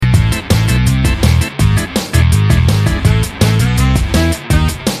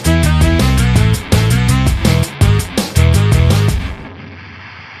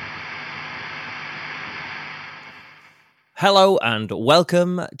Hello and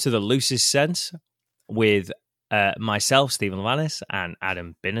welcome to the Loosest Sense with myself, Stephen Levanis, and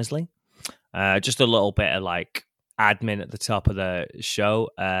Adam Binnersley. Just a little bit of admin at the top of the show.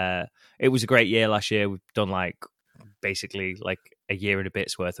 It was a great year last year. We've done basically a year and a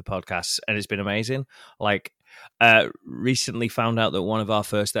bit's worth of podcasts, and it's been amazing. Recently found out that one of our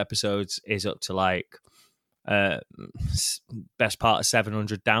first episodes is up to best part of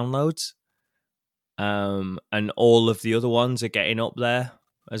 700 downloads. And all of the other ones are getting up there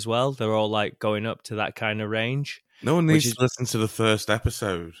as well. They're all going up to that kind of range. No one needs to listen to the first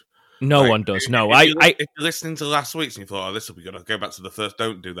episode. No one does. No, if you're listening to last week's and you thought, this will be good, I'll go back to the first.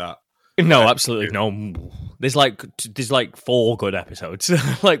 Don't do that. No, absolutely no. There's 4 good episodes.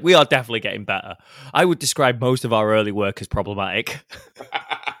 We are definitely getting better. I would describe most of our early work as problematic.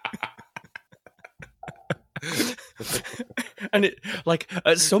 And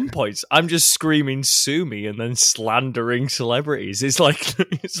at some points I'm just screaming "sue me" and then slandering celebrities. It's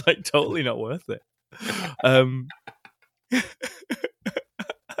totally not worth it.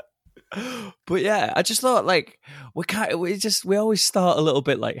 But yeah, I just thought we always start a little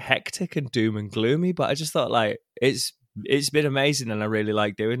bit hectic and doom and gloomy, but I just thought it's been amazing and I really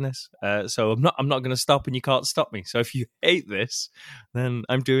like doing this. So I'm not going to stop, and you can't stop me. So if you hate this, then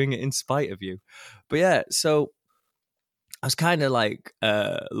I'm doing it in spite of you. But yeah, so I was kind of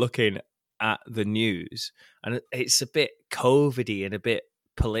looking at the news, and it's a bit COVID-y and a bit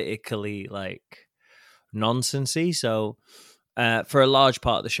politically nonsensy. So for a large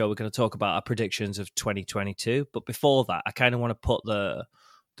part of the show, we're going to talk about our predictions of 2022. But before that, I kind of want to put the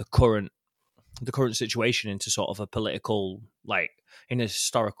current situation into sort of a political, in a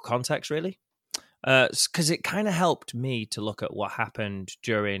historical context, really. Because it kind of helped me to look at what happened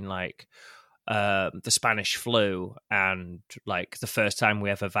during the Spanish flu and the first time we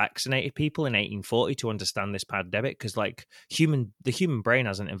ever vaccinated people in 1840 to understand this pandemic, because the human brain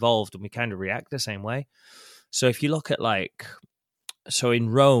hasn't evolved and we kind of react the same way. So if you look at so in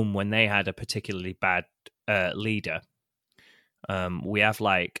Rome, when they had a particularly bad leader, we have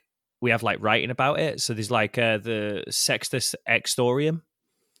writing about it. So there's the Sextus Extorium,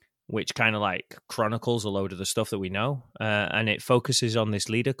 which kind of chronicles a load of the stuff that we know, and it focuses on this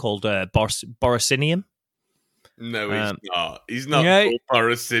leader called Borricinium. No, he's not. He's not called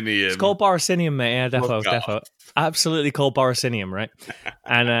Borricinium. It's called Borricinium, mate. Yeah, defo. Absolutely called Borricinium, right?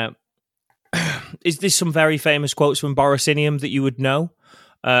 And is there some very famous quotes from Borricinium that you would know?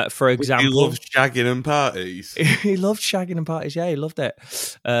 For example, he loves shagging and parties. He loved shagging and parties. Yeah, he loved it.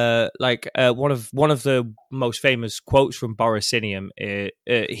 One of the most famous quotes from Borricinium,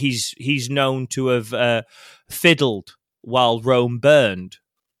 he's known to have fiddled while Rome burned,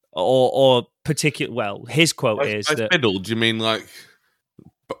 or particular. Well, his quote is that fiddled. Do you mean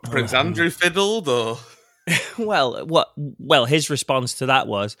Prince Andrew fiddled, or? Well, his response to that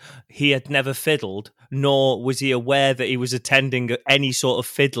was he had never fiddled, nor was he aware that he was attending any sort of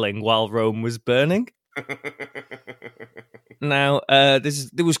fiddling while Rome was burning. Now, there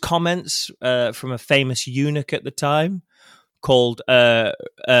was comments from a famous eunuch at the time called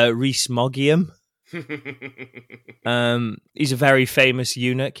Rees Moggium. He's a very famous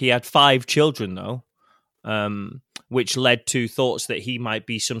eunuch. He had 5 children, though, which led to thoughts that he might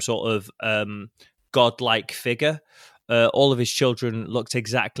be some sort of godlike figure. All of his children looked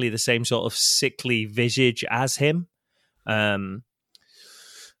exactly the same sort of sickly visage as him. And,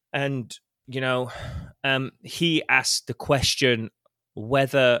 he asked the question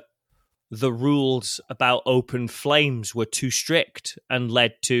whether the rules about open flames were too strict and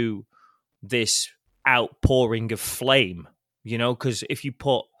led to this outpouring of flame, because if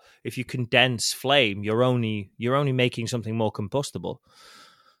you condense flame, you're only making something more combustible.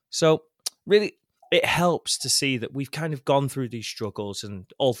 So really, it helps to see that we've kind of gone through these struggles,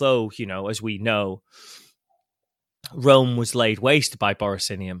 and although, as we know, Rome was laid waste by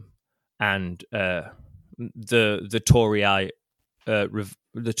Borricinium and the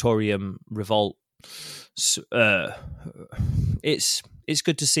Taurium revolt, it's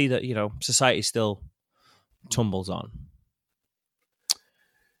good to see that society still tumbles on.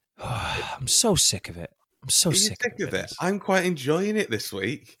 I'm so sick of it. I'm so sick of it. I'm quite enjoying it this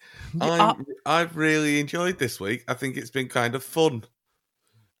week. I've really enjoyed this week. I think it's been kind of fun.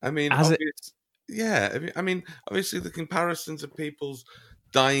 I mean, obviously the comparisons of people's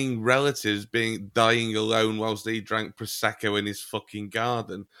dying relatives dying alone whilst he drank Prosecco in his fucking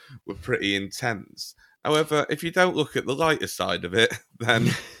garden were pretty intense. However, if you don't look at the lighter side of it,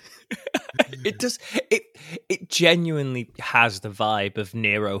 then it genuinely has the vibe of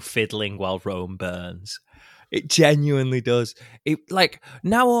Nero fiddling while Rome burns. It genuinely does. It like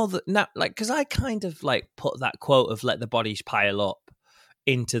because I kind of like put that quote of "let the bodies pile up"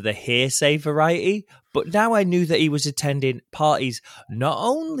 into the hearsay variety, but now I knew that he was attending parties not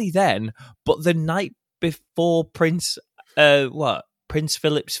only then, but the night before Prince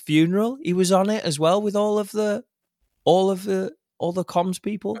Philip's funeral. He was on it as well with all the comms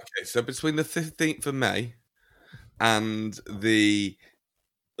people. Okay, so between the 15th of May and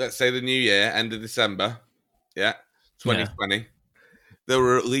let's say the New Year, end of December, 2020, there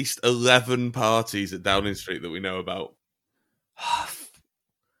were at least 11 parties at Downing Street that we know about.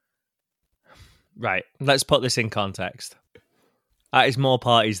 Right, let's put this in context. That is more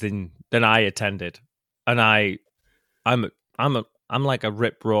parties than I attended, and I'm like a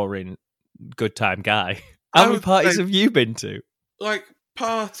rip roaring good time guy. How many parties have you been to? Like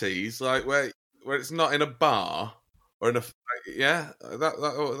parties, like where it's not in a bar or in a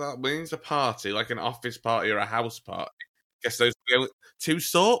that means a party, like an office party or a house party. Guess those are the only two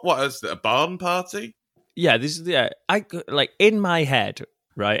sort. What is it? A barn party? Yeah, I like in my head.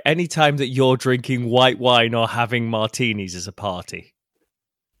 Right, anytime that you're drinking white wine or having martinis is a party.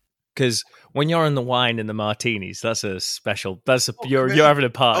 Because when you're in the wine and the martinis, that's a special. You're having a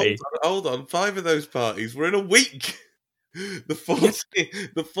party. Hold on, 5 of those parties were in a week. The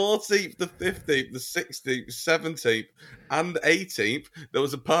 14th, the 14th, the 15th, the 16th, 17th, and 18th. There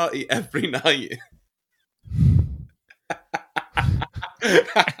was a party every night.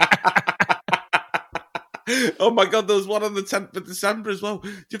 Oh my God, there was one on the 10th of December as well. Do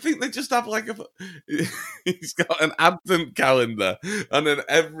you think they just have like he's got an advent calendar, and then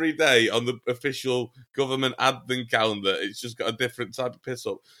every day on the official government advent calendar, it's just got a different type of piss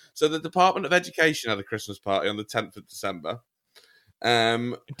up. So the Department of Education had a Christmas party on the 10th of December.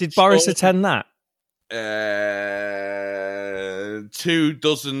 Did Boris attend that?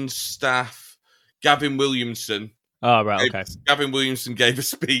 24 staff. Gavin Williamson. Oh, right, okay. Gavin Williamson gave a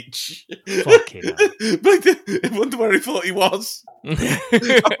speech. Fucking hell. But I wonder where he thought he was. I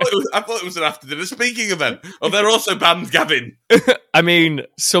thought it was an after-dinner speaking event. Oh, they're also banned, Gavin. I mean,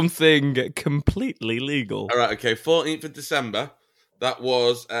 something completely legal. All right, okay. 14th of December, that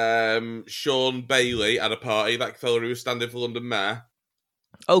was Sean Bailey at a party, that fella who was standing for London Mayor.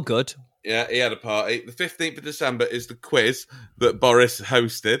 Oh, good. Yeah, he had a party. The 15th of December is the quiz that Boris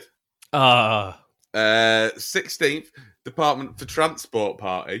hosted. 16th, Department for Transport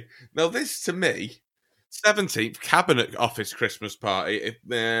party. Now, this to me, 17th, Cabinet Office Christmas party.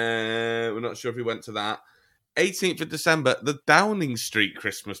 We're not sure if he went to that. 18th of December, the Downing Street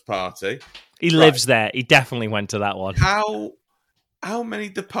Christmas party. He lives there. He definitely went to that one. How many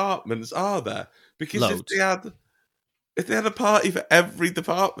departments are there? Because Loads. if they had a party for every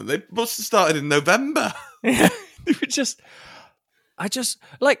department, they must have started in November. They were just.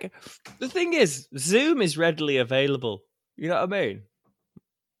 The thing is, Zoom is readily available. You know what I mean?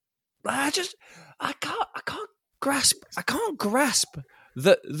 I can't grasp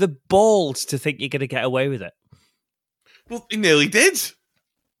the balls to think you're going to get away with it. Well, he nearly did.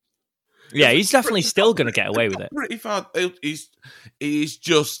 Yeah, he's definitely still going to get away with it. Pretty far. He's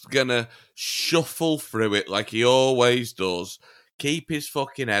just going to shuffle through it like he always does. Keep his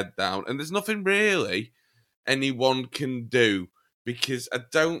fucking head down. And there's nothing really anyone can do. Because I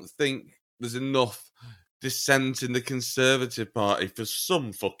don't think there's enough dissent in the Conservative Party for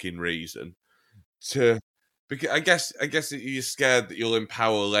some fucking reason because I guess you're scared that you'll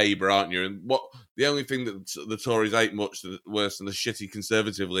empower Labour, aren't you? And the only thing that the Tories ain't much worse than the shitty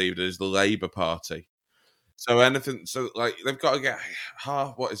Conservative leader is the Labour Party. So they've got to get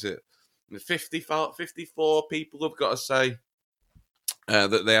what is it? 54 people have got to say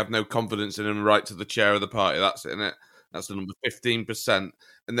that they have no confidence in him right to the chair of the party. That's it, isn't it? That's the number 15%.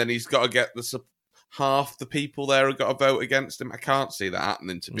 And then he's got to get half the people there have got to vote against him. I can't see that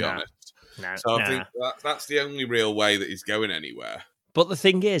happening, to be honest. So I think that's the only real way that he's going anywhere. But the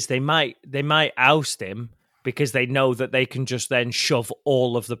thing is, they might oust him because they know that they can just then shove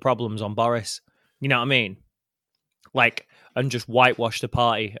all of the problems on Boris. You know what I mean? And just whitewash the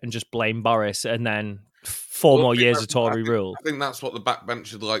party and just blame Boris and then 4 more years of Tory rule. I think that's what the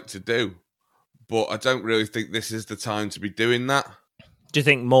backbench would like to do. But I don't really think this is the time to be doing that. Do you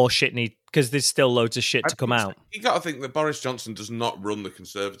think more shit because there's still loads of shit to come out? You got to think that Boris Johnson does not run the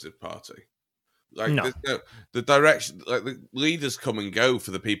Conservative Party. No. The direction, the leaders come and go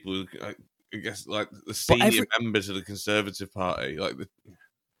for the people who, I guess, the senior members of the Conservative Party. But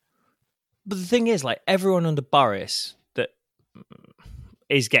the thing is, everyone under Boris that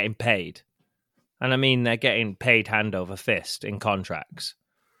is getting paid, and I mean they're getting paid hand over fist in contracts.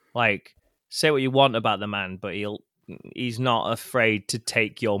 Say what you want about the man, but he's not afraid to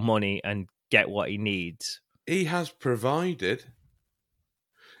take your money and get what he needs. He has provided.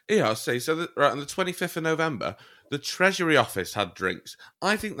 Yeah, I'll say so. Right on the 25th of November, the Treasury Office had drinks.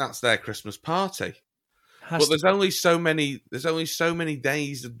 I think that's their Christmas party. But there's only so many. There's only so many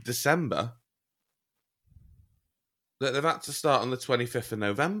days of December that they've had to start on the 25th of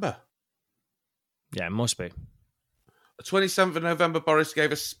November. Yeah, it must be. The 27th of November, Boris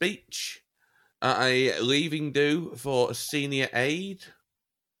gave a speech at a leaving do for a senior aide.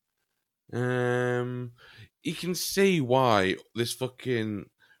 You can see why this fucking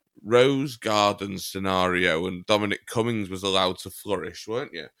Rose Garden scenario and Dominic Cummings was allowed to flourish,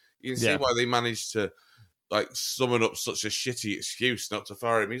 weren't you? You can see why they managed to summon up such a shitty excuse not to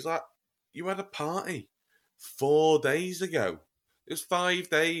fire him. He's like, you had a party 4 days ago. It was 5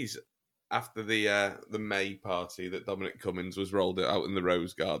 days after the May party that Dominic Cummings was rolled out in the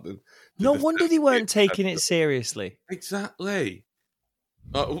Rose Garden. No wonder they weren't taking it seriously. Exactly.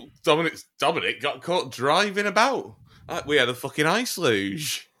 Dominic got caught driving about. We had a fucking ice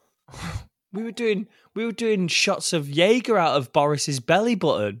luge. We were doing shots of Jaeger out of Boris's belly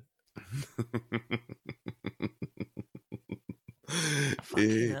button.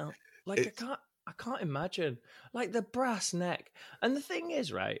 Fucking hell. I can't imagine. Like the brass neck. And the thing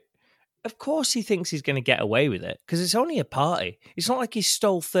is, right, of course he thinks he's going to get away with it because it's only a party. It's not like he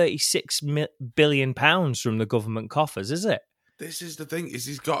stole 36 billion pounds from the government coffers, is it? This is the thing, is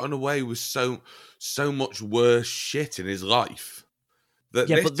he's gotten away with so much worse shit in his life. But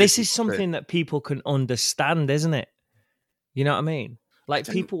this is something that people can understand, isn't it? You know what I mean? Like,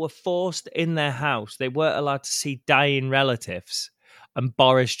 people were forced in their house. They weren't allowed to see dying relatives. And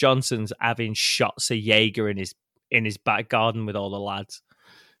Boris Johnson's having shots of Jaeger in his back garden with all the lads.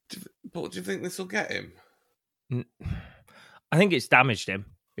 But do you think this will get him? I think it's damaged him.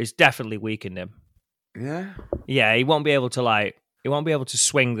 It's definitely weakened him. Yeah? Yeah, he won't be able to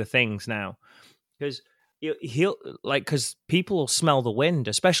swing the things now. Because because people will smell the wind,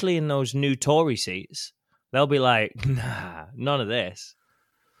 especially in those new Tory seats. They'll be like, nah, none of this.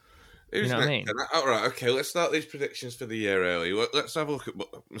 You know what I mean? All right, okay, let's start these predictions for the year early. Let's have a look at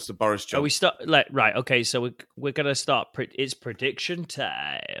Mr. Boris Johnson. Right, okay, so we're going to start. It's prediction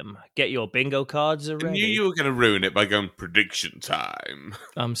time. Get your bingo cards ready. I knew you were going to ruin it by going prediction time.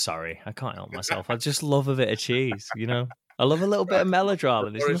 I'm sorry, I can't help myself. I just love a bit of cheese, you know? I love a little bit of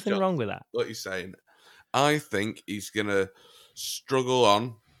melodrama. There's nothing wrong with that. What are you saying? I think he's going to struggle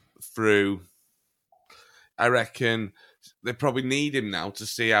on through. I reckon they probably need him now to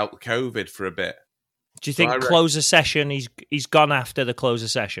see out COVID for a bit. Do you think close a session? He's gone after the close a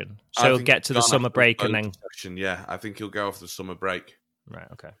session, so he'll get to the summer break and then. Yeah, I think he'll go off the summer break. Right.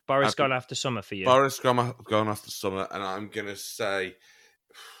 Okay. Boris gone after summer for you. Boris gone after summer, and I'm gonna say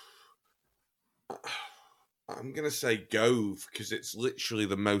Gove because it's literally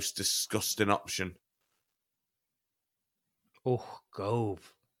the most disgusting option. Oh,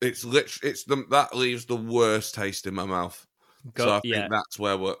 Gove. That leaves the worst taste in my mouth. So I think that's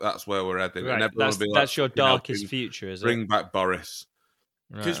where we're heading. Right. And that's your darkest future, is it? Bring back Boris.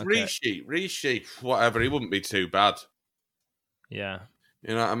 Because Rishi, whatever, he wouldn't be too bad. Yeah.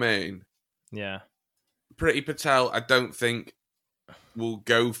 You know what I mean? Yeah. Priti Patel, I don't think will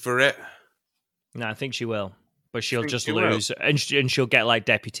go for it. No, I think she will. But she'll just lose. And she'll get like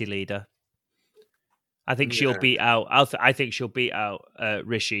deputy leader. I think she'll beat out. I think she'll beat out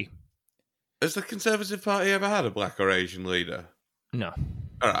Rishi. Has the Conservative Party ever had a black or Asian leader? No.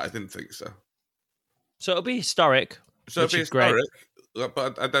 All right, I didn't think so. So it'll be historic. Great.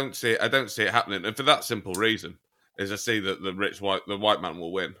 But I don't see it happening, and for that simple reason, is I see that the white man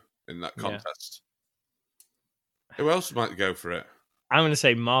will win in that contest. Yeah. Who else might go for it? I'm going to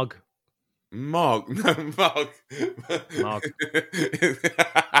say Mog. Mog.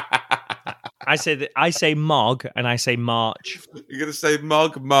 I say Mog and I say March. You're going to say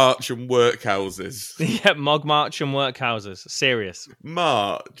Mog, March, and workhouses. Yeah, Mog, March, and workhouses. Serious.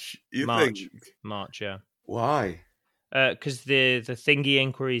 March. You think? March, yeah. Why? Because the thingy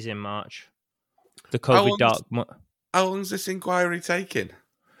inquiry's in March. The COVID dark. How long's this inquiry taking?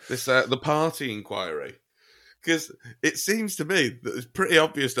 The party inquiry? Because it seems to me that it's pretty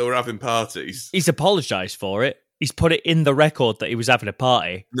obvious that we're having parties. He's apologised for it. He's put it in the record that he was having a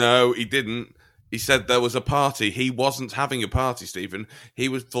party. No, he didn't. He said there was a party. He wasn't having a party, Stephen. He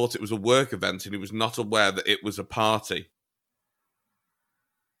thought it was a work event and he was not aware that it was a party.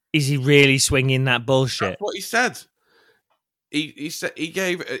 Is he really swinging that bullshit? That's what he said. He said he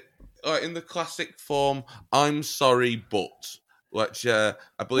gave it in the classic form, I'm sorry, but, which I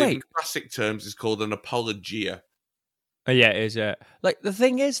believe in classic terms is called an apologia. Oh, yeah, it is. Like, the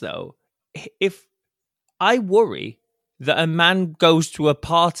thing is, though, if I worry that a man goes to a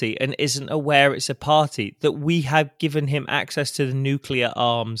party and isn't aware it's a party, that we have given him access to the nuclear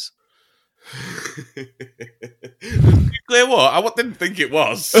arms. Nuclear what? I didn't think it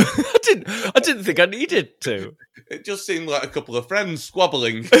was. I didn't think I needed to. It just seemed like a couple of friends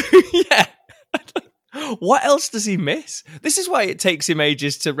squabbling. Yeah. What else does he miss? This is why it takes him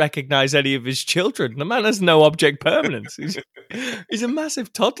ages to recognise any of his children. The man has no object permanence. He's a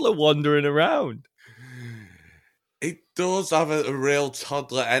massive toddler wandering around. He does have a real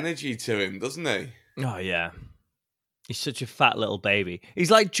toddler energy to him, doesn't he? Oh, yeah. He's such a fat little baby. He's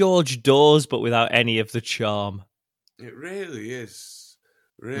like George Dawes, but without any of the charm. It really is.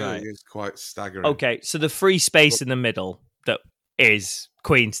 Really is quite staggering. Okay, so the free space in the middle that is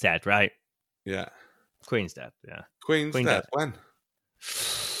Queen's Dead, right? Yeah. Queen's Dead, yeah. Queen's Dead. When?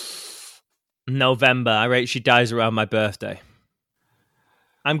 November. I rate she dies around my birthday.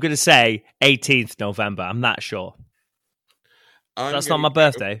 I'm going to say 18th November. I'm not sure. That's not my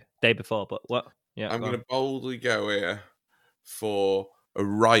birthday. Day before, but what? Yeah. I'm going to boldly go here for a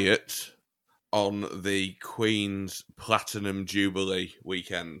riot on the Queen's Platinum Jubilee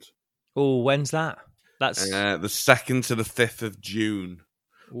weekend. Oh, when's that? That's the 2nd to the 5th of June.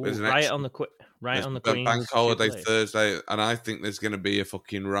 Ooh, right on the Queen's bank holiday Jubilee. Thursday, and I think there's going to be a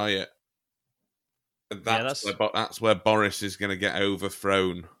fucking riot. And that's where Boris is going to get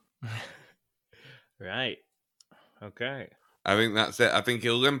overthrown. Right. Okay. I think that's it. I think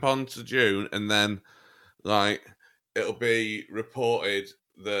he'll limp on to June, and then, it'll be reported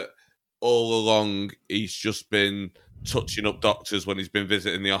that all along he's just been touching up doctors when he's been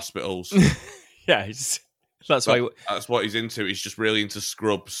visiting the hospitals. Yeah, that's what he's into. He's just really into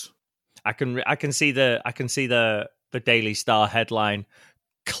scrubs. I can see the Daily Star headline: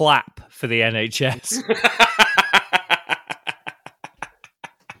 "Clap for the NHS."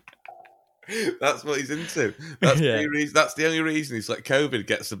 That's what he's into. That's the only reason he's like COVID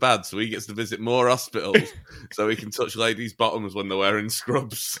gets so bad, so he gets to visit more hospitals, so he can touch ladies' bottoms when they're wearing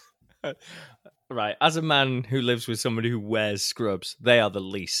scrubs. Right, as a man who lives with somebody who wears scrubs, they are the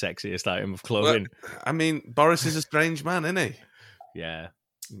least sexiest item of clothing. Well, I mean, Boris is a strange man, isn't he? Yeah.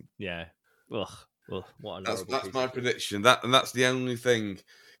 Ugh, what that's my prediction. That's the only thing.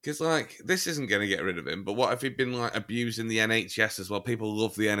 Because, this isn't going to get rid of him, but what if he'd been, abusing the NHS as well? People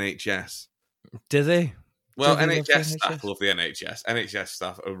love the NHS. Do they? Well, NHS staff love the NHS. NHS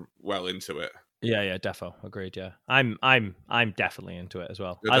staff are well into it. Yeah, defo. Agreed, yeah. I'm definitely into it as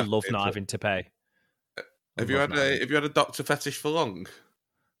well. I love not having to pay. Have you had a doctor fetish for long?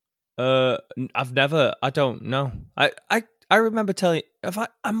 I've never. I don't know. I remember telling.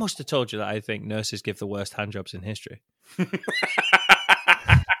 I must have told you that I think nurses give the worst handjobs in history.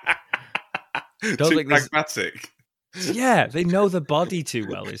 Don't think pragmatic. Yeah, they know the body too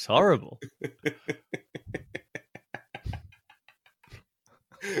well. It's horrible.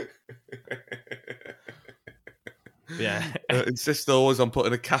 Yeah. Insist always on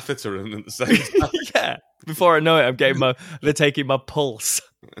putting a catheter in at the same time. Yeah. Before I know it, they're taking my pulse.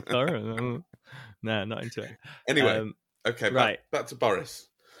 No, not into it. Anyway, okay, back to Boris.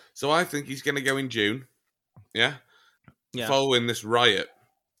 So I think he's going to go in June. Yeah? Following this riot.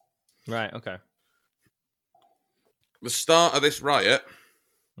 Right, okay. The start of this riot,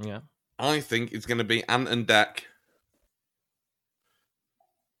 yeah, I think it's going to be Ant and Dec.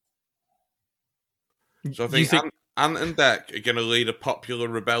 So I think Ant and Dec are going to lead a popular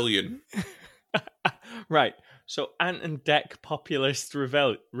rebellion. Right. So Ant and Dec populist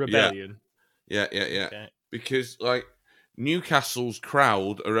rebellion. Yeah. Okay. Because Newcastle's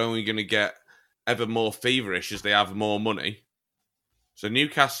crowd are only going to get ever more feverish as they have more money. So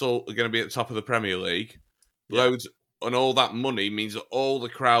Newcastle are going to be at the top of the Premier League. Loads. And all that money means that all the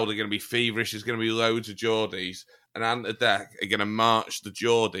crowd are going to be feverish. There's going to be loads of Geordies. And Ant and Dec are going to march the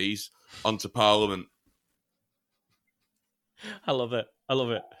Geordies onto Parliament. I love it.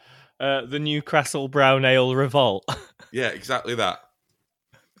 The Newcastle Brown Ale Revolt. Yeah, exactly that.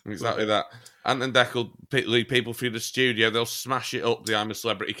 That. Ant and Dec will lead people through the studio. They'll smash it up, the I'm a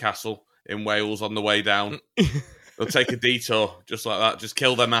Celebrity Castle in Wales on the way down. They'll take a detour, just like that. Just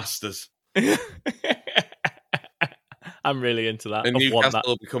kill their masters. I'm really into that. And Newcastle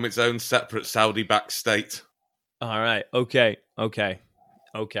will become its own separate Saudi-backed state. All right. Okay.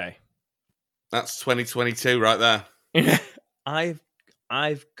 That's 2022 right there. I've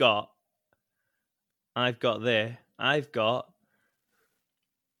got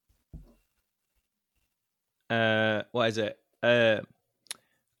what is it?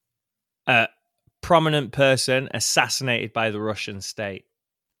 Prominent person assassinated by the Russian state.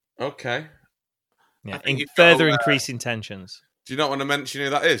 Okay. Yeah, further increasing tensions. Do you not want to mention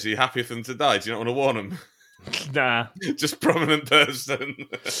who that is? Are you happy for them to die? Do you not want to warn them? Nah, just prominent person.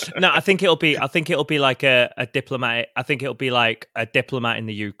 No, I think it'll be like a diplomat. I think it'll be like a diplomat in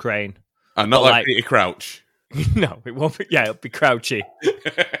the Ukraine. Not like Peter Crouch. No, it won't be. Yeah, it'll be Crouchy.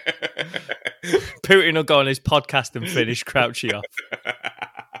 Putin will go on his podcast and finish Crouchy off.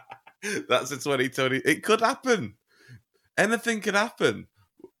 That's a 2020. It could happen. Anything could happen.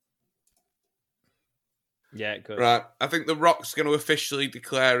 Yeah, it could. Right. I think The Rock's going to officially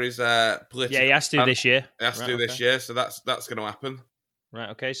declare his political... Yeah, he has to this year. He has to do this year, so that's going to happen. Right,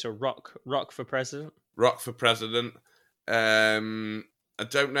 okay, so Rock for president? Rock for president. I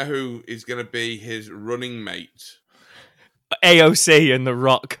don't know who is going to be his running mate. AOC and The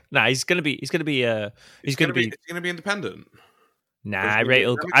Rock. Nah, he's going to be independent. Nah,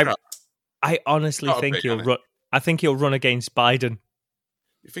 I honestly think he'll run. I think he'll run against Biden.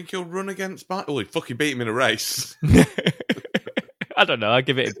 You think he'll run against Biden? Well, he fucking beat him in a race. I don't know. I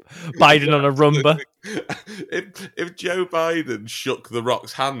give it Biden on a rumba. If Joe Biden shook The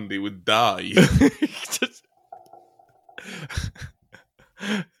Rock's hand, he would die.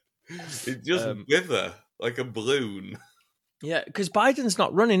 He'd just wither like a balloon. Yeah, because Biden's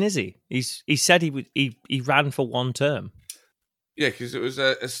not running, is he? He said he ran for one term. Yeah, because it was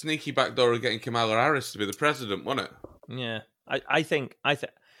a sneaky backdoor of getting Kamala Harris to be the president, wasn't it? Yeah, I think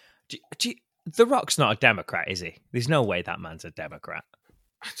The Rock's not a Democrat, is he? There's no way that man's a Democrat.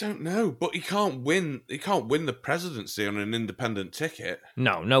 I don't know, but he can't win. He can't win the presidency on an independent ticket.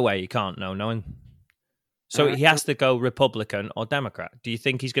 No way he can't. No one. So he has to go Republican or Democrat. Do you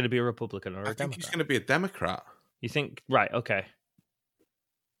think he's going to be a Republican or a Democrat? I think he's going to be a Democrat. You think? Right. Okay.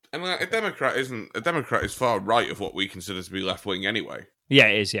 And a Democrat is far right of what we consider to be left wing anyway. Yeah,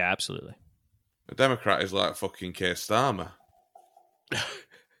 it is. Yeah, absolutely. A Democrat is like fucking Keir Starmer.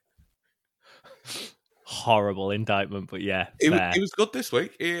 Horrible indictment, but yeah, he was good this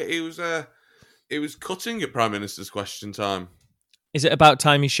week. He was cutting at Prime Minister's Question Time. Is it about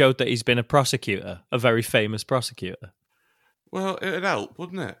time he showed that he's been a prosecutor, a very famous prosecutor? Well, it'd help,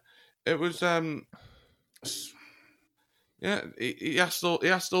 wouldn't it? It was, yeah. He asked all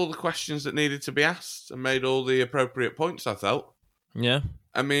the questions that needed to be asked and made all the appropriate points. I felt. Yeah.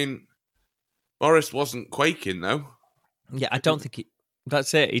 I mean, Boris wasn't quaking though. Yeah, I don't think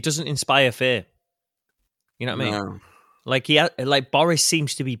that's it. He doesn't inspire fear. You know what I mean? Like Boris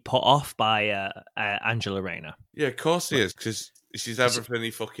seems to be put off by Angela Rayner. Yeah, of course he is, because she's everything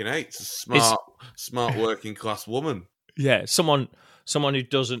he fucking hates. A smart working class woman. Yeah, someone who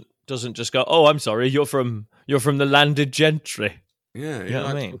doesn't just go, "Oh, I'm sorry, you're from the landed gentry." Yeah, you know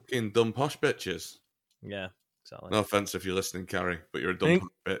what I mean? Fucking dumb posh bitches. Yeah, exactly. No offense if you're listening, Carrie, but you're a dumb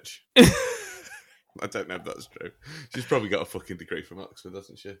bitch. I don't know if that's true. She's probably got a fucking degree from Oxford,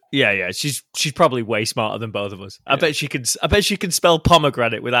 doesn't she? Yeah. She's probably way smarter than both of us. Yeah. I bet she can spell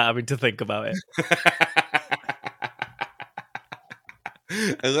pomegranate without having to think about it.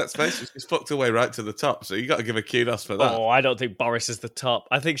 And let's face it, she's fucked her way right to the top. So you got to give her kudos for that. Oh, I don't think Boris is the top.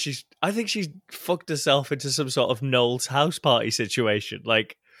 I think she's fucked herself into some sort of Noel's house party situation.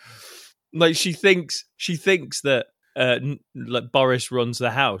 Like she thinks that. Like Boris runs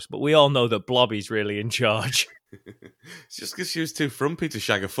the house, but we all know that Blobby's really in charge. It's just because she was too frumpy to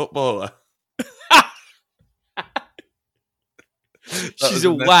shag a footballer. She's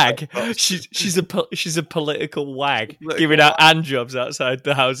a wag. She's a political wag, giving out hand jobs outside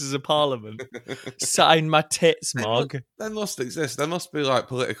the Houses of Parliament. Sign my tits, Mog. They must exist. There must be like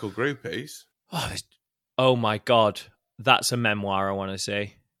political groupies. Oh my god, that's a memoir I want to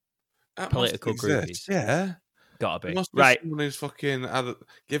see. Political groupies. Yeah. Gotta be. Must be right. Someone who's fucking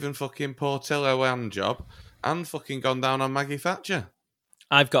given fucking Portillo a hand job and fucking gone down on Maggie Thatcher.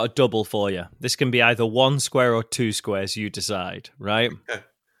 I've got a double for you. This can be either 1 square or 2 squares, you decide, right? Okay.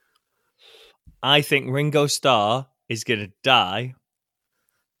 I think Ringo Starr is going to die,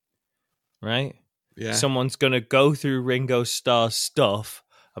 right? Yeah. Someone's going to go through Ringo Starr's stuff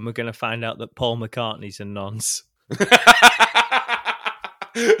and we're going to find out that Paul McCartney's a nonce.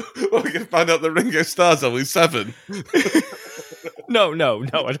 Well, we can find out that Ringo Starr's only 7. No,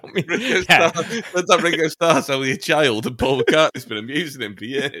 I don't mean Ringo Starr's only a child and Paul McCartney's been amusing him for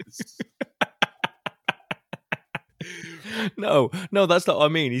years. No, that's not what I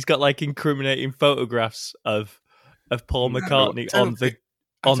mean. He's got like incriminating photographs of Paul McCartney on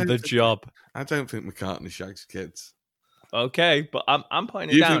the job. I don't think McCartney shags kids. Okay, but I'm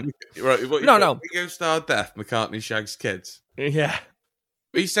pointing it down. No. Ringo Starr deaf, McCartney shags kids. Yeah.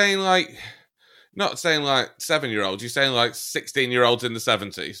 Are you saying not saying 7-year-olds, you're saying 16-year-olds in the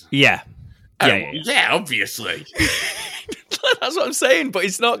 70s? Yeah. Yeah, obviously. That's what I'm saying, but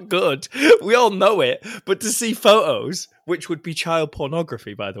it's not good. We all know it. But to see photos, which would be child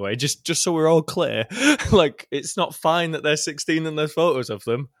pornography, by the way, just so we're all clear, like it's not fine that they're 16 and there's photos of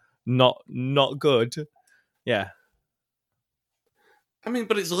them. Not good. Yeah. I mean,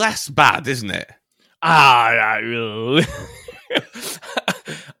 but it's less bad, isn't it? I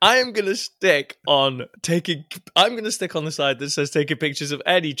am going to stick on the side that says taking pictures of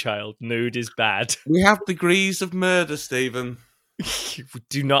any child nude is bad. We have degrees of murder, Stephen. We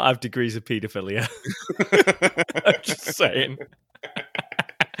do not have degrees of paedophilia. I'm just saying.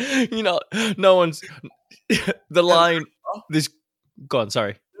 No one's... The line... This... Go on,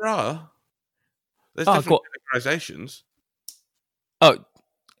 sorry. There are. There's different categorizations. Oh,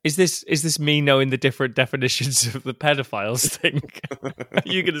 is this me knowing the different definitions of the pedophiles thing? Are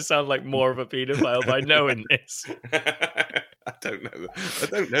you going to sound like more of a pedophile by knowing this? I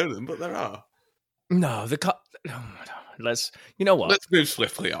don't know them, but there are. No, let's. You know what? Let's move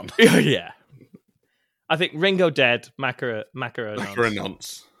swiftly on. Yeah, I think Ringo dead, Macca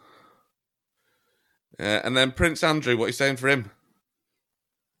nonce. And then Prince Andrew, what are you saying for him?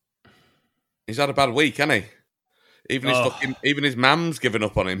 He's had a bad week, hasn't he? Even his mam's given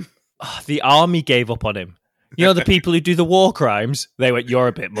up on him. The army gave up on him. You know, the people who do the war crimes, they went, "You're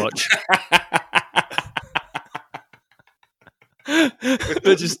a bit much." We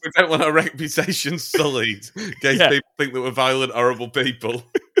don't want our reputation sullied in case people think that we're violent, horrible people.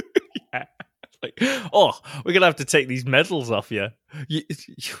 Yeah. Like, we're going to have to take these medals off you.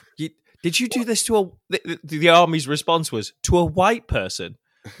 Did you do this to the army's response was, to a white person?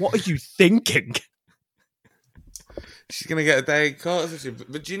 What are you thinking? She's going to get a day in court.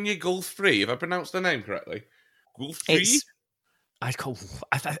 Virginia Guthrie, if I pronounced her name correctly. Guthrie? Is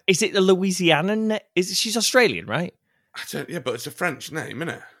it a Louisianan? She's Australian, right? Yeah, but it's a French name,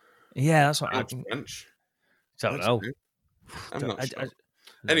 isn't it? Yeah, that's what French. Don't know. I'm not sure.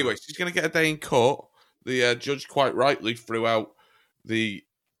 Anyway, she's going to get a day in court. The judge quite rightly threw out the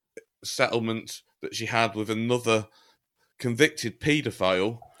settlement that she had with another convicted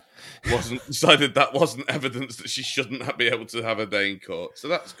paedophile. Decided that wasn't evidence that she shouldn't be able to have a day in court. So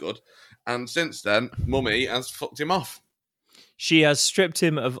that's good. And since then, Mummy has fucked him off. She has stripped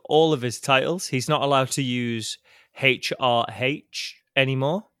him of all of his titles. He's not allowed to use HRH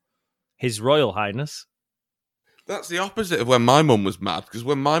anymore. His Royal Highness. That's the opposite of when my mum was mad, because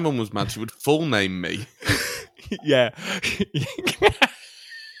when my mum was mad, she would full name me. Yeah.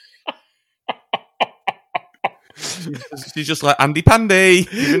 She's just like, Andy Pandy,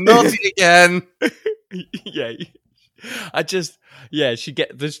 you're naughty again. Yeah. She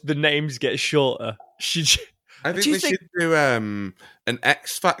get the names get shorter. I think they should do an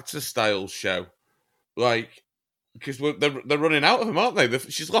X Factor style show, like, because they're running out of them, aren't they?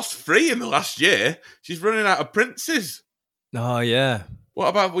 She's lost 3 in the last year. She's running out of princes. Oh yeah. What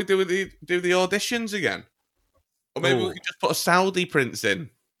about we do the auditions again? Or maybe we could just put a Saudi prince in.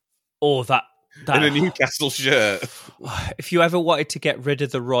 Oh, that in a Newcastle shirt. If you ever wanted to get rid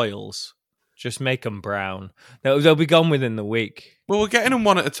of the royals, just make them brown. They'll be gone within the week. Well, we're getting them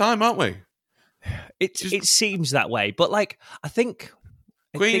one at a time, aren't we? It seems that way, but like I think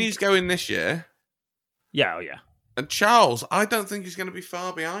Queenie's going this year. Yeah, yeah. And Charles, I don't think he's going to be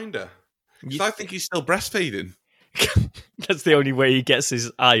far behind her. Because I think he's still breastfeeding. That's the only way he gets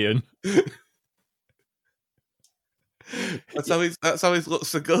his iron. That's how he looks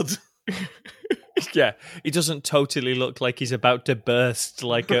so good. Yeah, he doesn't totally look like he's about to burst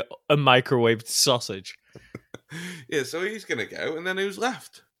like a microwaved sausage. Yeah, so he's going to go, and then who's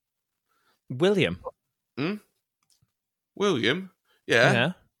left? William. William?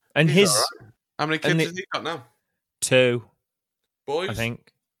 Yeah. And he's right. How many kids has he got now? 2. Boys? I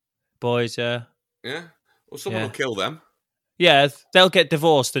think. Boys, yeah. Yeah? Well, someone will kill them. Yeah, they'll get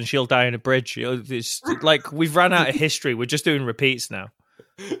divorced and she'll die in a bridge. It's like, we've run out of history. We're just doing repeats now.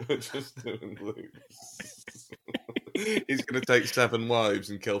 We're just doing loops. He's going to take 7 wives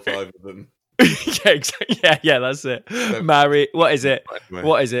and kill 5 of them. Yeah, exactly. Yeah, that's it. Marry. What is it?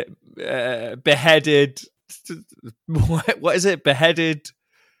 What is it? Beheaded. What is it? Beheaded.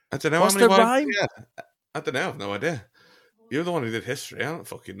 I don't know. What's the rhyme? Yeah. I don't know. I have no idea. You're the one who did history. I don't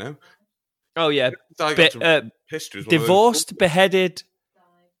fucking know. Oh, yeah. History. Divorced, beheaded,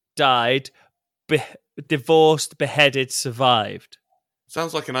 died. Divorced, beheaded, survived.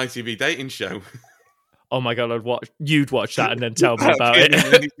 Sounds like an ITV dating show. Oh my God, you'd watch that and then tell me about it.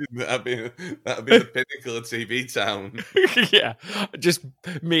 That'd be the pinnacle of TV town. Yeah, just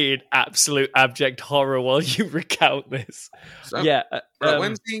me in absolute abject horror while you recount this. So, yeah.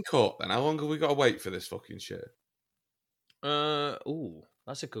 When's he in court then? How long have we got to wait for this fucking shit?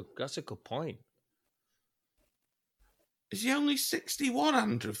 That's a good point. Is he only 61,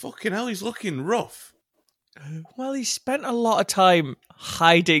 Andrew? Fucking hell, he's looking rough. Well, he spent a lot of time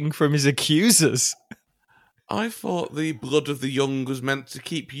hiding from his accusers. I thought the blood of the young was meant to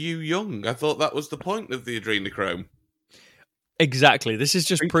keep you young. I thought that was the point of the adrenochrome. Exactly. This is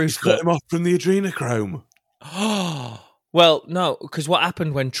just proof that... cut him off from the adrenochrome. Well, no, because what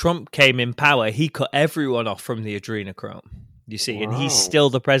happened when Trump came in power, he cut everyone off from the adrenochrome, you see, and he's still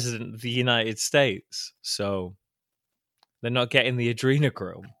the president of the United States. So they're not getting the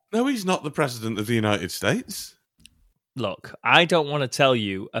adrenochrome. No, he's not the president of the United States. Look, I don't want to tell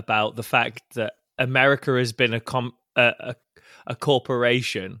you about the fact that America has been a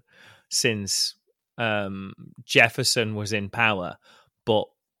corporation since Jefferson was in power, but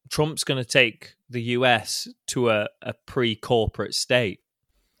Trump's going to take the US to a pre-corporate state.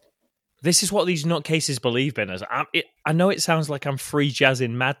 This is what these nutcases believe in. I know it sounds like I'm free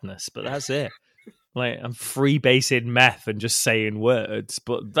jazzing madness, but that's it. Like, I'm free basing meth and just saying words,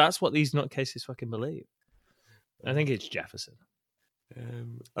 but that's what these nutcases fucking believe. I think it's Jefferson.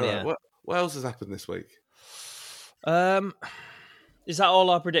 All right. What else has happened this week? Is that all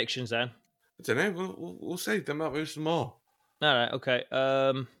our predictions then? I don't know. We'll see. There might be some more. All right. Okay.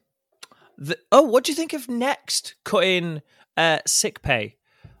 What do you think of Next cutting sick pay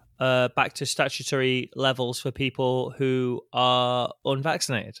back to statutory levels for people who are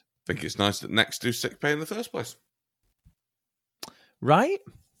unvaccinated? I think it's nice that Next do sick pay in the first place. Right?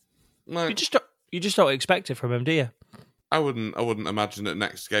 Like, you just don't expect it from him, do you? I wouldn't imagine that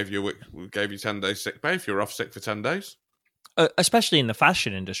Next gave you 10 days sick pay if you're off sick for 10 days. Especially in the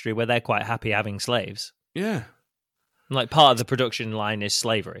fashion industry where they're quite happy having slaves. Yeah. Like, part of the production line is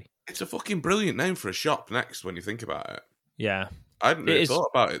slavery. It's a fucking brilliant name for a shop, Next, when you think about it. Yeah. I hadn't really thought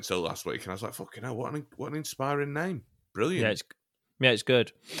about it till last week, and I was like, fucking hell, what an inspiring name. Brilliant. Yeah, it's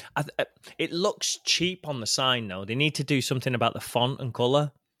good. It looks cheap on the sign, though. They need to do something about the font and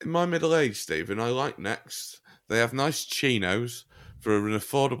colour. In my middle age, Stephen, I like Next. They have nice chinos for an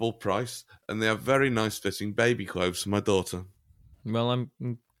affordable price, and they have very nice fitting baby clothes for my daughter. Well, I'm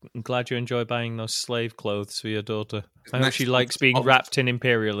glad you enjoy buying those slave clothes for your daughter. I hope she likes being wrapped in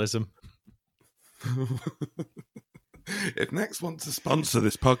imperialism. If Next wants to sponsor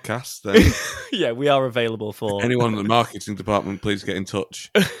this podcast, then yeah, we are available for anyone in the marketing department. Please get in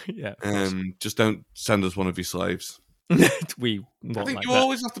touch. Yeah, just don't send us one of your slaves. I think you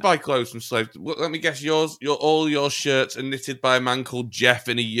always have to buy clothes from slaves. Let me guess, all your shirts are knitted by a man called Jeff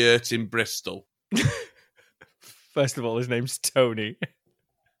in a yurt in Bristol. First of all, his name's Tony.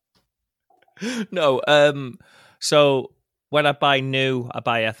 No, so when I buy new, I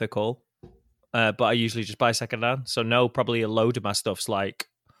buy ethical. But I usually just buy secondhand. So no, probably a load of my stuff's like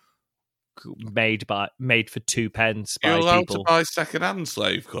made for 2 pence. You're allowed to buy secondhand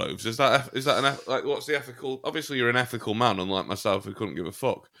slave clothes. Is that like what's the ethical? Obviously, you're an ethical man, unlike myself, who couldn't give a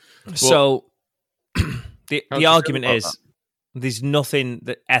fuck. But so the argument is there's nothing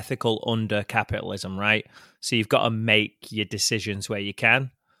that ethical under capitalism, right? So you've got to make your decisions where you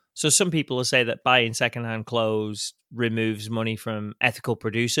can. So some people will say that buying secondhand clothes removes money from ethical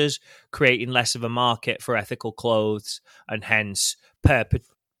producers, creating less of a market for ethical clothes and hence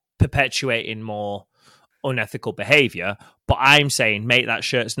perpetuating more unethical behavior. But I'm saying make that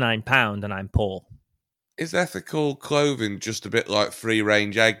shirt's £9 and I'm poor. Is ethical clothing just a bit like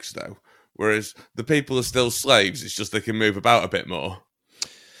free-range eggs, though? Whereas the people are still slaves, it's just they can move about a bit more.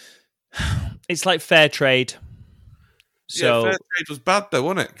 It's like fair trade. So, fair trade was bad, though,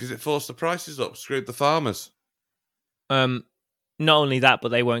 wasn't it? Because it forced the prices up, screwed the farmers. Not only that, but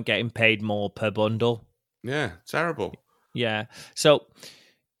they weren't getting paid more per bundle. Yeah, terrible. Yeah, so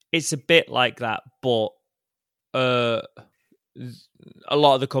it's a bit like that, but a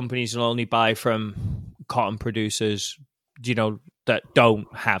lot of the companies will only buy from cotton producers, that don't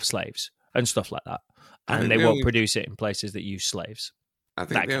have slaves and stuff like that, and they won't produce it in places that use slaves. I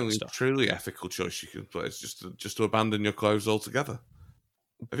think the only truly ethical choice you can play is just to abandon your clothes altogether.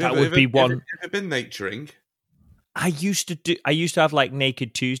 Have you been naturing? I used to have like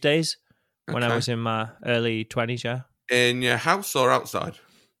Naked Tuesdays when I was in my early 20s, yeah. In your house or outside?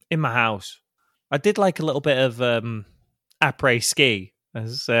 In my house. I did like a little bit of après ski,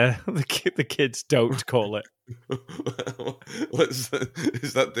 as the kids don't call it.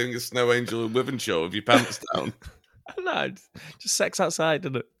 Is that doing a Snow Angel and Wythenshawe with your pants down? No, just sex outside,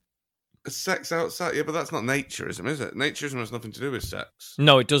 isn't it? Sex outside? Yeah, but that's not naturism, is it? Naturism has nothing to do with sex.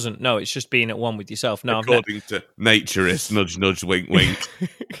 No, it doesn't. No, it's just being at one with yourself. No, according to naturists, nudge, nudge, wink, wink.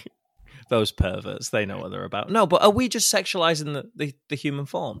 Those perverts, they know what they're about. No, but are we just sexualizing the human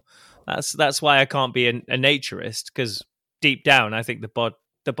form? That's why I can't be a naturist, because deep down, I think the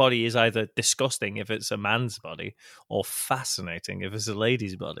the body is either disgusting if it's a man's body or fascinating if it's a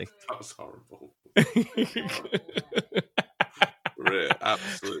lady's body. That's horrible. Really,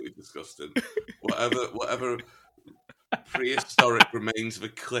 absolutely disgusting. Whatever prehistoric remains of a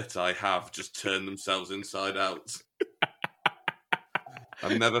clit I have just turned themselves inside out.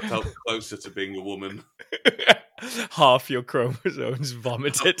 I've never felt closer to being a woman. Half your chromosomes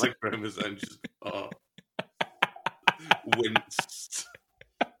vomited. My chromosomes just winced.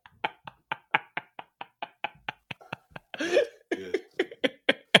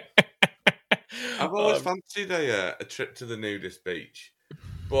 I've always fancied a trip to the nudist beach,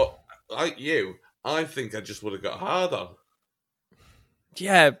 but like you, I think I just would have got hard on.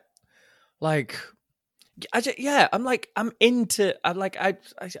 Yeah, like, I'm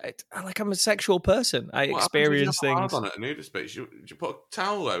a sexual person. I experience things. Hard on at a nudist beach. Do you put a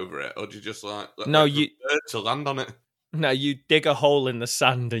towel over it, or do you just let you to land on it? No, you dig a hole in the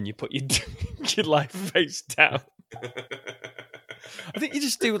sand and you put your life face down. I think you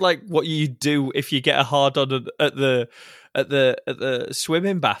just do like what you do if you get a hard on at the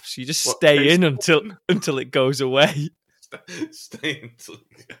swimming baths. You just stay in until it goes away. Stay until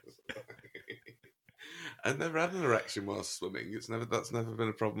it goes away. I've never had an erection while swimming. That's never been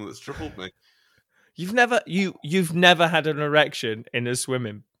a problem that's troubled me. You've never had an erection in a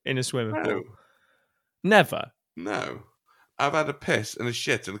swimming pool. Never. No. I've had a piss and a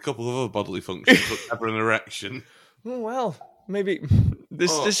shit and a couple of other bodily functions, but never an erection. Oh, well, maybe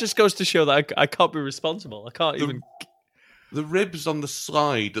this just goes to show that I can't be responsible. I can't even. The ribs on the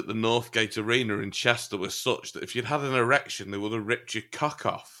slide at the Northgate Arena in Chester were such that if you'd had an erection, they would have ripped your cock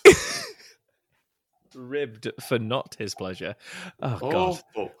off. Ribbed for not his pleasure. Oh,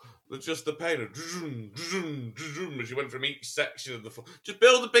 awful. God. Just the pain of as you went from each section of the floor. Just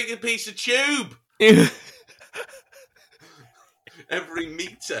build a bigger piece of tube. Every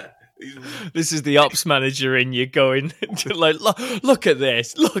meter. This is the ops manager in you going like, look at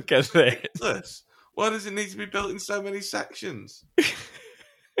this. Look at this. Why does it need to be built in so many sections?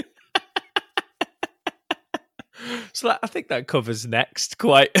 So I think that covers next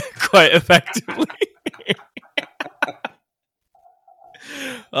quite effectively.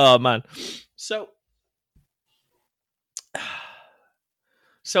 Oh man, so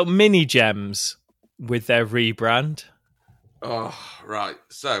Mini Gems with their rebrand. Oh right,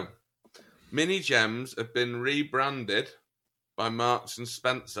 so Mini Gems have been rebranded by Marks and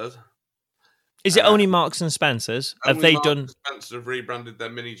Spencer. Is it only Marks and Spencer's? Have they done? Marks and Spencer have rebranded their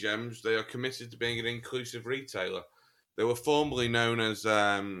Mini Gems. They are committed to being an inclusive retailer. They were formerly known as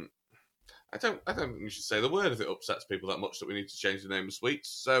I don't think we should say the word if it upsets people that much that we need to change the name of sweets.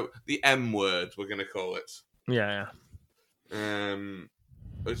 So the M word, we're going to call it. Yeah.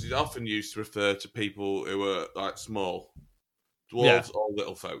 Which is often used to refer to people who are like small, dwarves or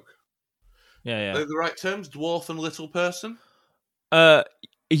little folk. Yeah. Are they the right terms, dwarf and little person? So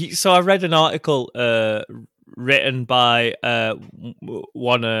I read an article written by a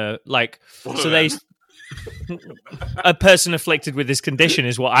person afflicted with this condition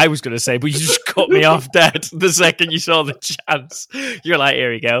is what I was going to say, but you just cut me off dead the second you saw the chance. You're like,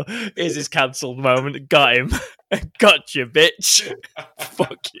 here we go. Here's his cancelled moment. Got him. Gotcha, bitch.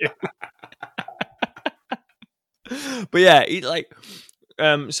 Fuck you. But yeah,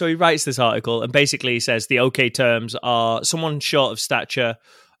 so he writes this article and basically he says the okay terms are someone short of stature,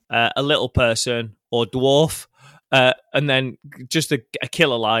 a little person, or dwarf. And then just a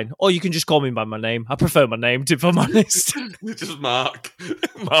killer line. Or you can just call me by my name. I prefer my name, if I'm honest. Just Mark.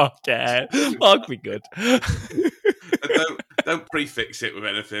 Mark, yeah. Mark be good. Don't prefix it with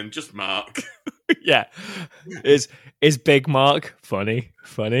anything. Just Mark. Yeah. Is Big Mark funny?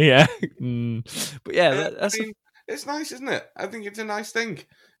 Funny, yeah. But yeah, it's nice, isn't it? I think it's a nice thing.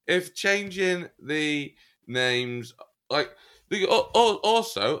 If changing the names, like...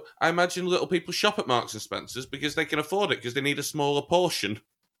 Also, I imagine little people shop at Marks and Spencer's because they can afford it because they need a smaller portion.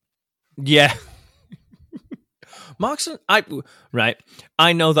 Yeah.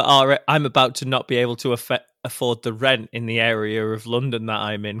 I know that I'm about to not be able to afford the rent in the area of London that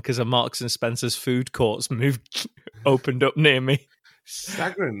I'm in because a Marks and Spencer's food court's opened up near me.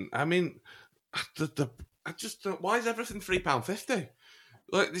 Staggering. I mean, I just don't... Why is everything £3.50?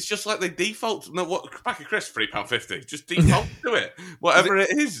 Like, it's just like they default. No, what pack of crisps £3.50? Just default to it. Whatever it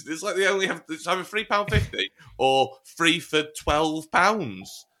is, it's like they only have. It's either £3.50 or free for £12.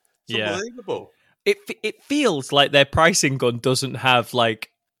 It's unbelievable. It feels like their pricing gun doesn't have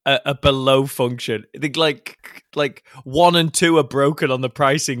like a below function. I think like 1 and 2 are broken on the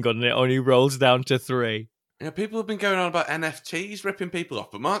pricing gun, and it only rolls down to 3. Yeah, people have been going on about NFTs ripping people off,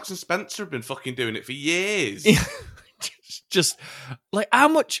 but Marks and Spencer have been fucking doing it for years. Just like, how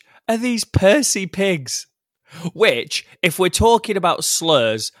much are these Percy pigs? Which, if we're talking about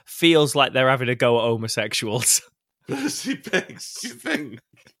slurs, feels like they're having a go at homosexuals. Percy pigs, do you think?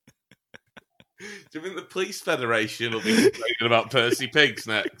 Do you think the Police Federation will be complaining about Percy pigs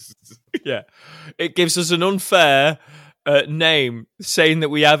next? Yeah. It gives us an unfair name saying that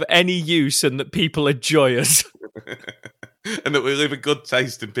we have any use and that people enjoy us. And that we leave a good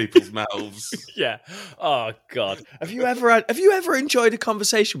taste in people's mouths. Yeah. Oh, God. Have you ever enjoyed a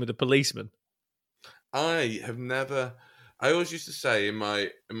conversation with a policeman? I have never. I always used to say in my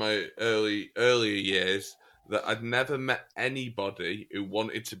earlier years that I'd never met anybody who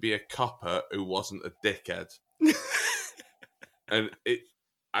wanted to be a copper who wasn't a dickhead. And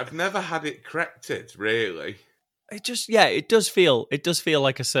I've never had it corrected, really. It does feel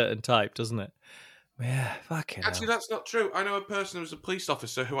like a certain type, doesn't it? Yeah, fucking Actually, hell. that's not true. I know a person who's a police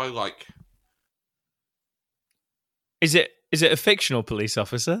officer who I like. Is it a fictional police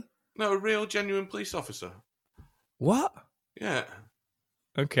officer? No, a real, genuine police officer. What? Yeah.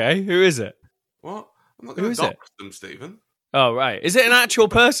 Okay, who is it? What? I'm not going to dox them, Stephen. Oh, right. Is it an actual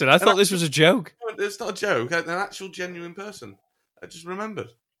person? I thought this was a joke. No, it's not a joke. An actual, genuine person. I just remembered.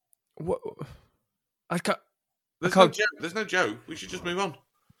 What? I can't. There's no joke. We should just move on.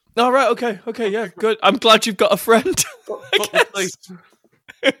 All right. Okay. Yeah. Good. I'm glad you've got a friend.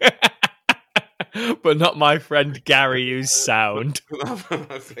 But not my friend Gary, who's sound. My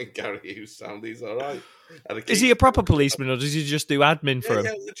friend Gary, who's sound. He's all right. Is he a proper policeman, or does he just do admin for him?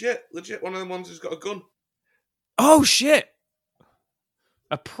 Yeah, legit. One of them ones who's got a gun. Oh shit!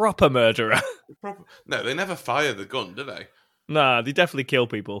 A proper murderer. No, they never fire the gun, do they? Nah, they definitely kill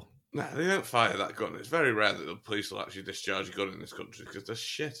people. No, they don't fire that gun. It's very rare that the police will actually discharge a gun in this country because they're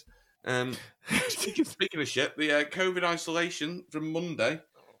shit. Speaking of shit, the COVID isolation from Monday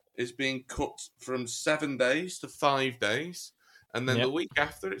is being cut from 7 days to 5 days. And then the week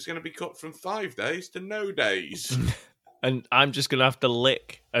after, it's going to be cut from 5 days to no days. And I'm just going to have to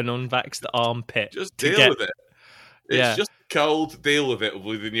lick an unvaxxed armpit. Just deal with it. It's just cold. Deal with it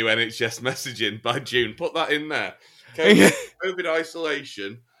with the new NHS messaging by June. Put that in there. COVID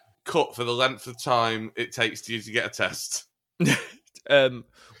isolation cut for the length of time it takes you to get a test.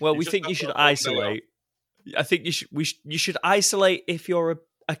 Well, we think you should isolate. I think you should isolate if you're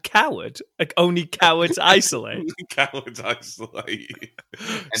a coward. Only cowards isolate. Cowards isolate.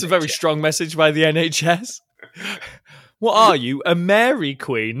 It's a very strong message by the NHS. What are you, a Mary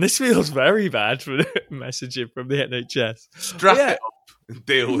Queen? This feels very bad for the messaging from the NHS. Strap it up and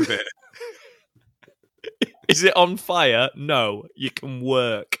deal with it. Is it on fire? No, you can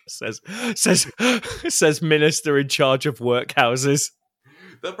work, says minister in charge of workhouses.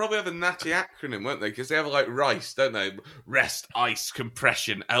 They'll probably have a natty acronym, won't they? Because they have like RICE, don't they? Rest, ice,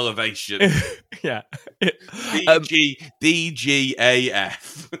 compression, elevation. Yeah.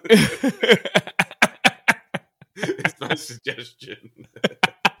 DGAF. It's my suggestion.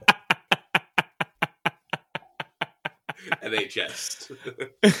 NHS.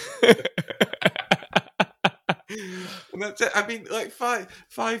 And that's it. I mean, like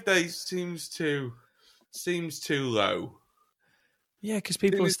 5 days seems too low. Yeah, because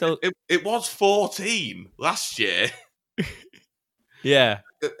people are still. It was 14 last year. Yeah,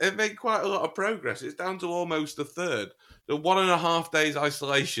 it made quite a lot of progress. It's down to almost a third. The 1.5 days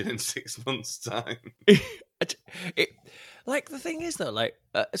isolation in 6 months' time. Like the thing is though, like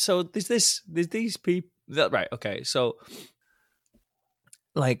so there's these people. Right? Okay, so.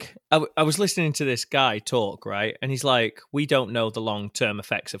 Like, I was listening to this guy talk, right? And he's like, we don't know the long-term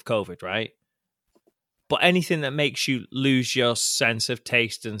effects of COVID, right? But anything that makes you lose your sense of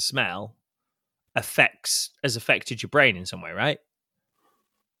taste and smell has affected your brain in some way, right?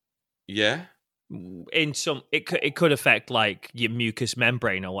 Yeah. It could affect, like, your mucous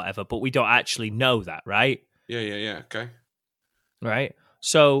membrane or whatever, but we don't actually know that, right? Yeah, okay. Right?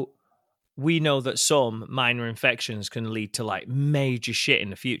 So we know that some minor infections can lead to like major shit in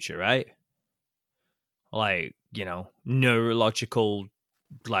the future, right? Like, you know, neurological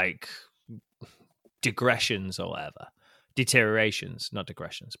like digressions or whatever. Deteriorations, not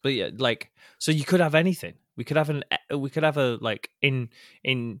digressions. But yeah, like, so you could have anything. We could have a like in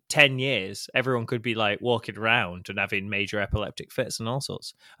 10 years, everyone could be like walking around and having major epileptic fits and all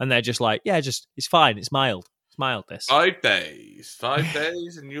sorts. And they're just like, yeah, just it's fine, it's mild. It's mild this. 5 days. 5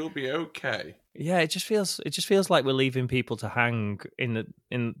 days and you'll be okay. Yeah, it just feels like we're leaving people to hang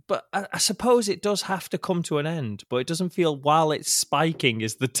but I suppose it does have to come to an end, but it doesn't feel while it's spiking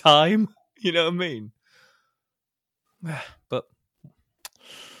is the time. You know what I mean? But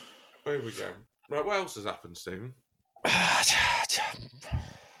here we go. Right, what else has happened, Stephen?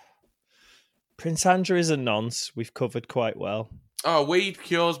 Prince Andrew is a nonce. We've covered quite well. Oh, weed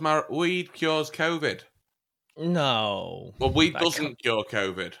cures COVID. No. Well, weed doesn't cure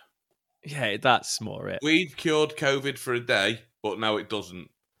COVID. Yeah, that's more it. Weed cured COVID for a day, but now it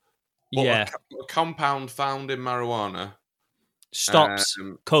doesn't. But a compound found in marijuana stops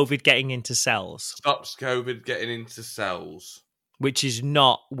COVID getting into cells. Stops COVID getting into cells. Which is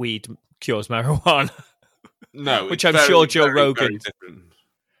not weed cures marijuana. No, which I'm sure Joe Rogan.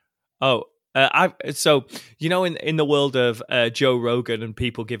 Oh, so you know, in the world of Joe Rogan and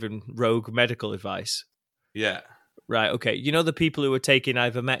people giving rogue medical advice. Yeah. Right. Okay. You know the people who are taking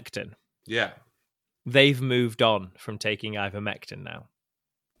ivermectin. Yeah. They've moved on from taking ivermectin now.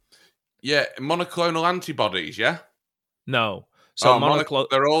 Yeah, monoclonal antibodies. Yeah. No. So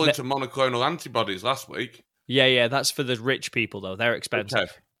they're all into monoclonal antibodies last week. Yeah. That's for the rich people though. They're expensive.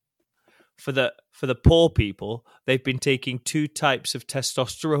 Okay. For the poor people, they've been taking 2 types of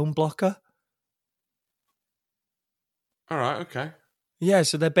testosterone blocker. All right, okay. Yeah,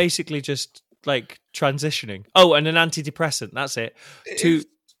 so they're basically just like transitioning. Oh, and an antidepressant, that's it. It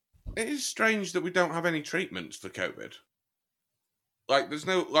is strange that we don't have any treatments for COVID. Like, there's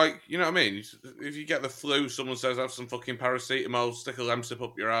no, like, you know what I mean? If you get the flu, someone says, have some fucking paracetamol, stick a Lemsip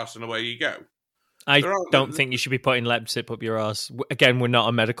up your ass, and away you go. I don't think you should be putting Lemsip up your ass. Again, we're not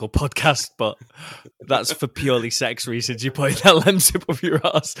a medical podcast, but that's for purely sex reasons. You're putting that Lemsip up your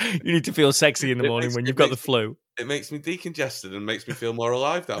ass. You need to feel sexy in the morning when you've got the flu. It makes me decongested and makes me feel more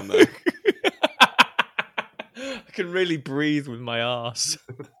alive down there. I can really breathe with my ass.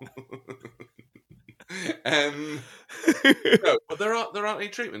 No, but there aren't any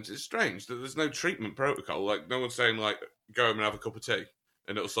treatments. It's strange that there's no treatment protocol. Like, no one's saying, like, go home and have a cup of tea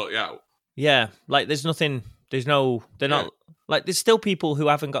and it'll sort you out. Yeah, like there's nothing, they're not, like there's still people who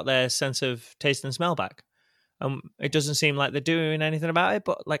haven't got their sense of taste and smell back. It doesn't seem like they're doing anything about it,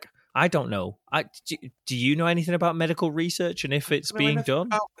 but like, I don't know. Do you know anything about medical research and if it's being done?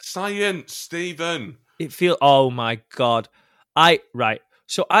 Science, Stephen. Oh my God.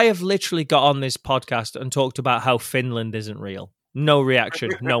 So I have literally got on this podcast and talked about how Finland isn't real. No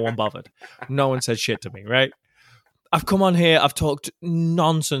reaction. No one bothered. No one said shit to me, right? I've come on here, I've talked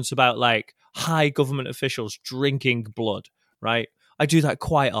nonsense about like high government officials drinking blood, right? I do that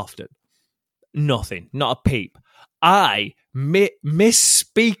quite often. Nothing, not a peep. I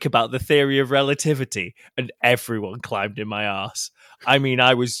misspeak about the theory of relativity and everyone climbed in my arse. I mean,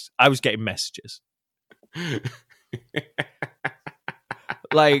 I was getting messages.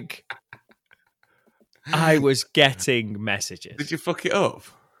 Like, I was getting messages. Did you fuck it up?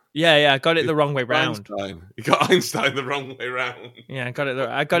 Yeah, I got it the wrong way round. You got Einstein the wrong way round. Yeah,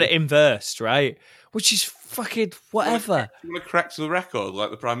 I got it inversed, right? Which is fucking whatever. You want to correct the record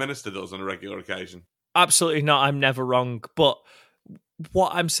like the Prime Minister does on a regular occasion? Absolutely not. I'm never wrong. But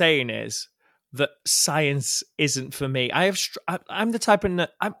what I'm saying is that science isn't for me. I'm the type of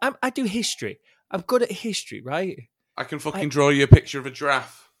I do history. I'm good at history, right? I can fucking draw you a picture of a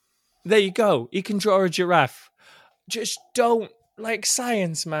giraffe. There you go. You can draw a giraffe. Just don't. Like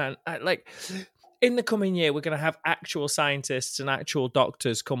science, man. Like in the coming year, we're going to have actual scientists and actual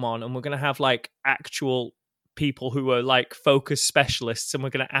doctors come on, and we're going to have like actual people who are like focus specialists, and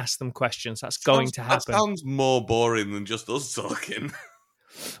we're going to ask them questions. That's going to happen. That sounds more boring than just us talking.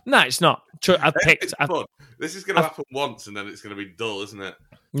 No, it's not. This is going to happen once, and then it's going to be dull, isn't it?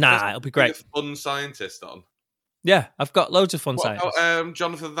 Nah, it'll be great. A fun scientist on. Yeah, I've got loads of fun scientists.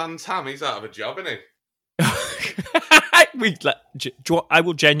 Jonathan Van Tam, he's out of a job, isn't he? I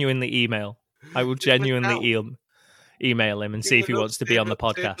will genuinely email. Email him and see if he wants to be on the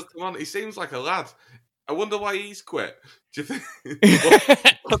podcast. Come on, he seems like a lad. I wonder why he's quit. Do you think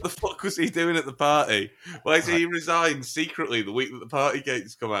what the fuck was he doing at the party? Why did he resign secretly the week that the party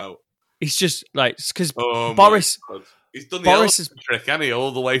gates come out? He's just like because Boris. He's done the trick, hasn't he?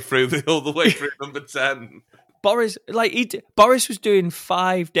 All the way through number 10. Boris was doing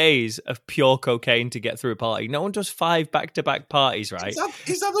 5 days of pure cocaine to get through a party. No one does 5 back-to-back parties, right?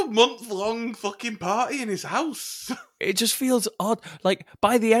 He's had a month-long fucking party in his house. It just feels odd. Like,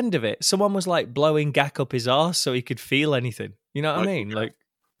 by the end of it, someone was, like, blowing gack up his arse so he could feel anything. You know what I mean? Like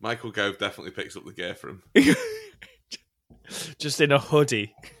Michael Gove definitely picks up the gear for him. Just in a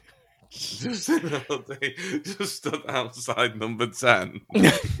hoodie. Just stood outside number 10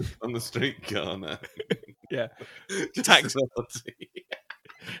 on the street corner. Yeah. I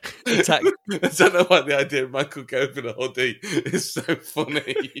don't know why the idea of Michael Gove in a hoodie is so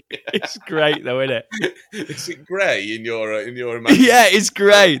funny. It's great though, isn't it? Is it grey in your imagination? Yeah, it's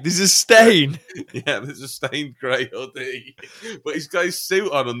grey. There's a stain. Yeah, there's a stained grey hoodie. But he's got his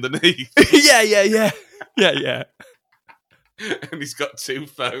suit on underneath. Yeah. And he's got 2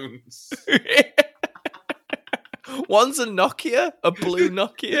 phones. One's a Nokia, a blue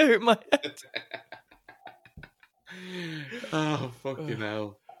Nokia in my head. Oh, fucking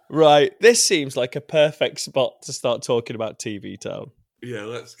hell. Right, this seems like a perfect spot to start talking about TV Town. Yeah,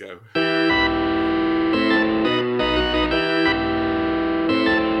 let's go.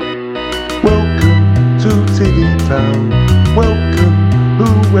 Welcome to TV Town. Welcome,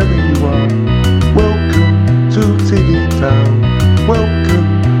 whoever you are. Welcome to TV Town.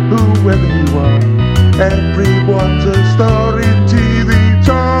 Welcome, whoever you are. Everyone's a star in TV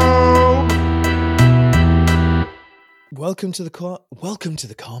Town. Welcome to the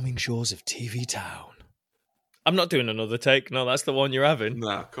calming shores of TV Town. I'm not doing another take. No, that's the one you're having.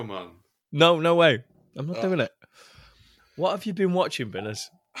 Nah, come on. No way. I'm not doing it. What have you been watching, Billers?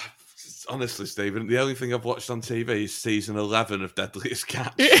 Honestly, Stephen, the only thing I've watched on TV is season 11 of Deadliest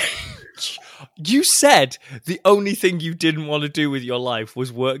Catch. You said the only thing you didn't want to do with your life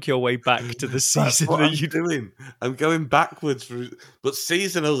was work your way back to the season that you're doing. I'm going backwards through, but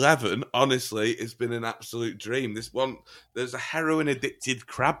season 11, honestly, it's been an absolute dream. This one, there's a heroin addicted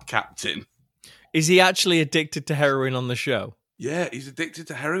crab captain. Is he actually addicted to heroin on the show? Yeah, he's addicted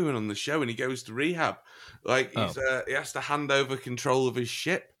to heroin on the show, and he goes to rehab. Like he has to hand over control of his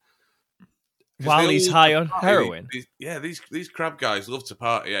ship while he's high on heroin. These crab guys love to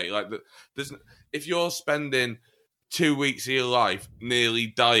party. Yeah, like if you're spending 2 weeks of your life nearly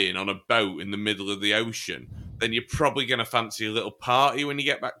dying on a boat in the middle of the ocean, then you're probably going to fancy a little party when you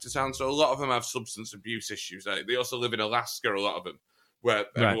get back to town. So a lot of them have substance abuse issues. They also live in Alaska, a lot of them, where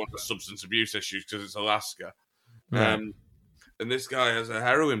everyone has substance abuse issues because it's Alaska. Right. And this guy has a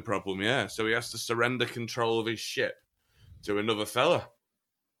heroin problem, yeah. So he has to surrender control of his ship to another fella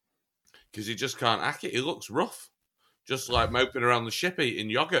because he just can't hack it. He looks rough, just like moping around the ship eating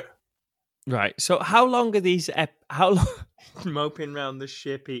yogurt. Right. So how long are these? How long moping around the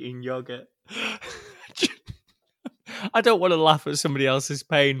ship eating yogurt? I don't want to laugh at somebody else's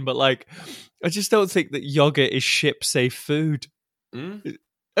pain, but like, I just don't think that yogurt is ship-safe food.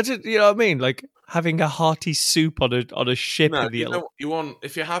 I just, you know what I mean? Like having a hearty soup on a ship. No, you want,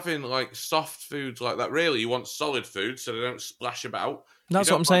 if you're having like soft foods like that, really, you want solid food so they don't splash about. That's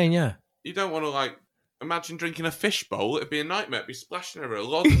what I'm saying. Yeah. You don't want to like imagine drinking a fish bowl. It'd be a nightmare. It'd be splashing everywhere. A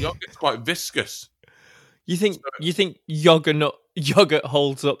lot of yogurt's quite viscous. You think yogurt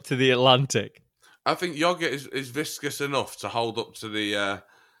holds up to the Atlantic? I think yogurt is viscous enough to hold up to the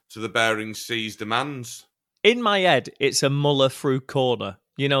Bering Sea's demands. In my head, it's a Muller through corner.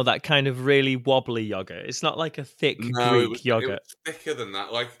 You know, that kind of really wobbly yogurt. It's not like a thick Greek yogurt. It was thicker than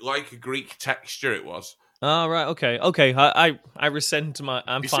that, like a Greek texture. It was. Oh, right, okay. I rescind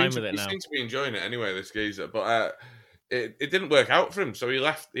I'm fine with it now. He seems to be enjoying it anyway, this geezer. But it didn't work out for him, so he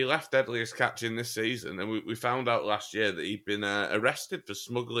left Deadliest Catch in this season, and we found out last year that he'd been arrested for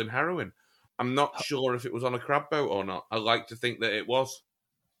smuggling heroin. I'm not sure if it was on a crab boat or not. I like to think that it was.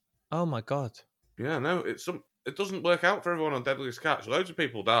 Oh my God. Yeah, no, it doesn't work out for everyone on Deadliest Catch. Loads of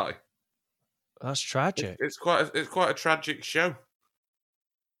people die. That's tragic. It's quite a tragic show.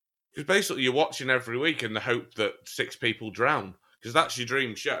 Because basically you're watching every week in the hope that 6 people drown. Because that's your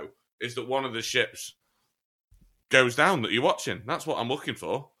dream show, is that one of the ships goes down that you're watching. That's what I'm looking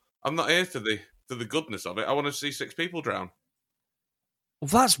for. I'm not here for the goodness of it. I want to see 6 people drown. Well,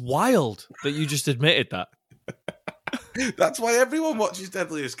 that's wild that you just admitted that. That's why everyone watches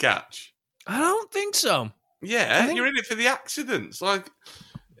Deadliest Catch. I don't think so. Yeah, you're in it for the accidents. Like,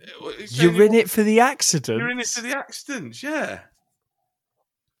 you're in it for the accidents? You're in it for the accidents, yeah.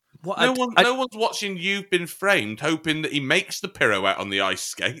 What, no one's watching You've Been Framed hoping that he makes the pirouette on the ice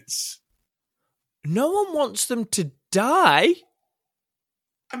skates. No one wants them to die.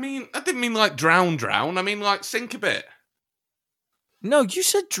 I mean, I didn't mean like drown. I mean like sink a bit. No, you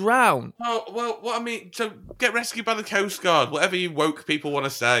said drown. Oh, well, what I mean, so get rescued by the Coast Guard, whatever you woke people want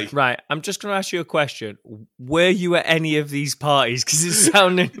to say. Right, I'm just going to ask you a question. Were you at any of these parties? Because it's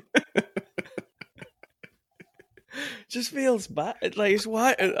sounding... just feels bad. Like, it's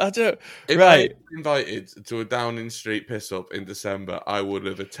why I don't... If I had been invited to a Downing Street piss-up in December, I would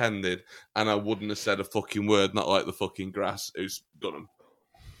have attended, and I wouldn't have said a fucking word, not like the fucking grass who's done them.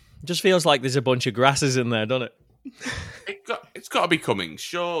 Just feels like there's a bunch of grasses in there, doesn't it? It's got to be Cummings,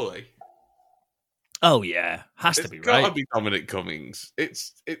 surely. Oh yeah, has to be, right? It's got to be Dominic Cummings.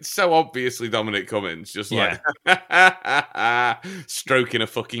 It's so obviously Dominic Cummings, just like stroking a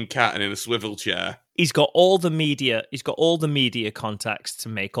fucking cat and in a swivel chair. He's got all the media. He's got all the media contacts to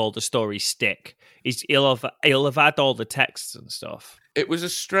make all the stories stick. He'll have had all the texts and stuff. It was a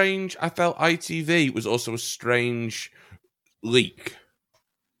strange. I felt ITV was also a strange leak.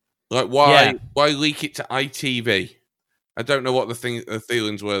 Like why leak it to ITV? I don't know what the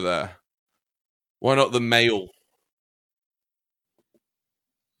feelings were there. Why not the Mail?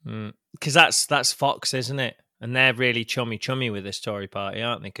 Because that's Fox, isn't it? And they're really chummy with this Tory party,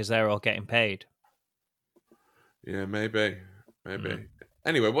 aren't they? Because they're all getting paid. Yeah, maybe.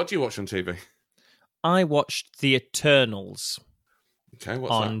 Anyway, what do you watch on TV? I watched The Eternals. Okay,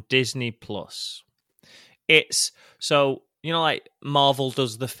 what's on Disney Plus. It's so like Marvel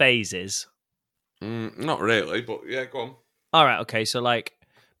does the phases. Not really, but yeah, go on. All right, okay. So like,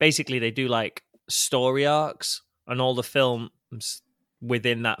 basically, they do like story arcs, and all the films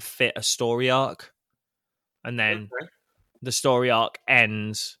within that fit a story arc, and then the story arc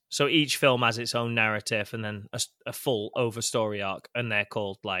ends. So each film has its own narrative, and then a full over story arc, and they're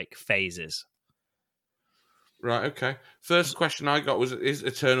called like phases. Right, okay. First question I got was, is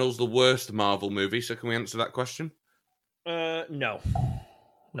Eternals the worst Marvel movie? So can we answer that question? No.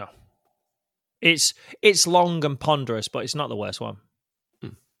 It's long and ponderous, but it's not the worst one.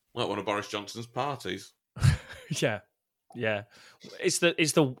 Like one of Boris Johnson's parties. Yeah. It's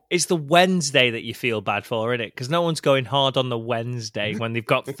the Wednesday that you feel bad for, isn't it? Because no one's going hard on the Wednesday when they've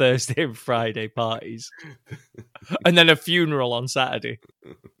got Thursday and Friday parties, and then a funeral on Saturday.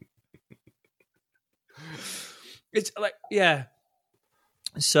 It's like, yeah.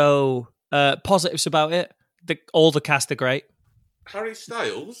 So, positives about it. All the cast are great. Harry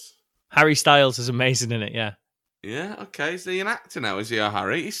Styles is amazing in it, yeah. Yeah, okay. Is he an actor now? Is he a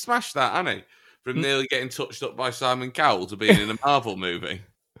Harry? He smashed that, hasn't he? From nearly getting touched up by Simon Cowell to being in a Marvel movie.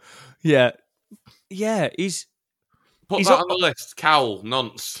 Yeah. Yeah, he's... Put that on the list. Cowell,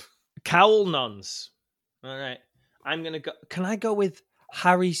 nonce. Cowell, nonce. All right. I'm going to go... Can I go with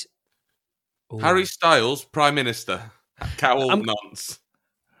Harry's... Ooh. Harry Styles, Prime Minister. Cowell, nonce.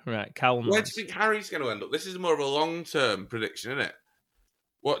 Right, Cowell, nonce. Where do you think Harry's going to end up? This is more of a long-term prediction, isn't it?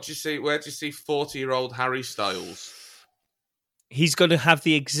 What do you see? Where do you see 40-year-old Harry Styles? He's going to have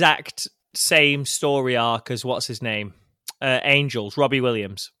the exact same story arc as what's his name? Angels, Robbie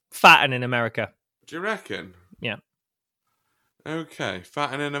Williams. Fat and in America. Do you reckon? Yeah. Okay,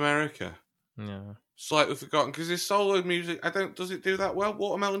 Fat and in America. Yeah. Slightly forgotten because his solo music. Does it do that well?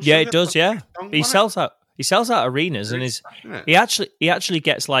 Watermelon Sugar? Yeah, Sugar? it does. Yeah, he sells out. He sells out arenas, and he actually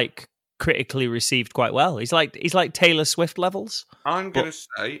gets like critically received quite well. He's like Taylor Swift levels. I'm going to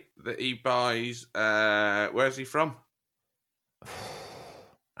say that he buys. Where's he from?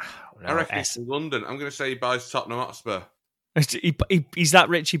 I reckon it's London. I'm going to say he buys Tottenham Hotspur. He's that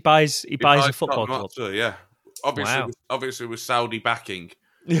rich. He buys a football club. Hotspur, yeah, obviously with Saudi backing.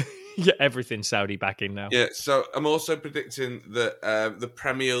 Yeah, everything's Saudi backing now. Yeah, so I'm also predicting that the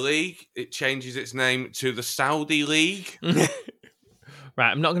Premier League, it changes its name to the Saudi League. Right,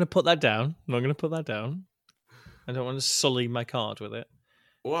 I'm not going to put that down. I don't want to sully my card with it.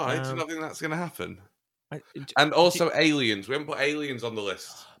 Why? Do you not think that's going to happen? And also aliens. We haven't put aliens on the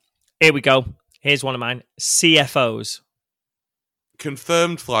list. Here we go. Here's one of mine. CFOs.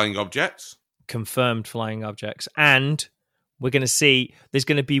 Confirmed flying objects. And we're going to see there's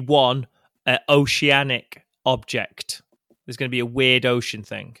going to be one oceanic object. There's going to be a weird ocean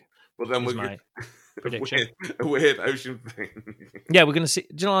thing. Well, then we're my prediction. A weird ocean thing. Yeah, we're going to see.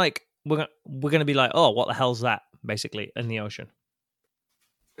 Do you know, like we're going to be like, oh, what the hell's that? Basically, in the ocean.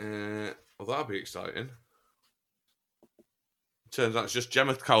 Well, that'll be exciting. Turns out it's just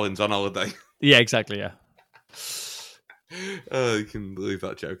Gemma Collins on holiday. Yeah, exactly. Yeah. Oh, you can leave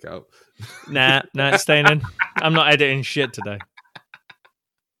that joke out. Nah, it's staying in. I'm not editing shit today.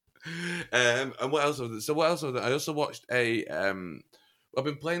 And what else? I also watched a. I've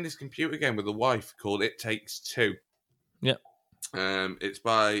been playing this computer game with a wife called It Takes Two. Yeah. It's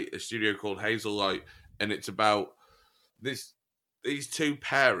by a studio called Hazelight, and it's about these two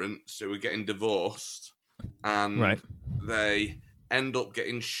parents who are getting divorced, and they end up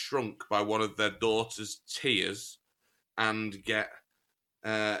getting shrunk by one of their daughter's tears, and get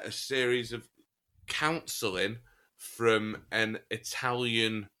a series of counselling from an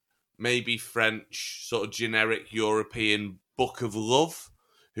Italian, maybe French, sort of generic European book of love,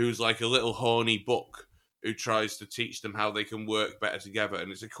 who's like a little horny book who tries to teach them how they can work better together.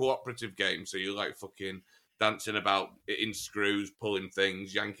 And it's a cooperative game, so you're like fucking dancing about in screws, pulling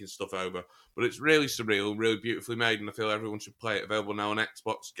things, yanking stuff over. But it's really surreal, really beautifully made, and I feel everyone should play it. Available now on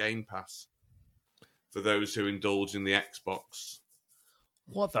Xbox Game Pass for those who indulge in the Xbox.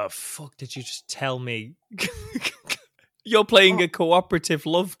 What the fuck did you just tell me? You're playing a cooperative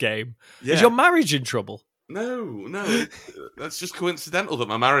love game. Yeah. Is your marriage in trouble? No. That's just coincidental that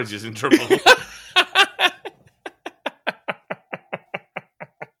my marriage is in trouble.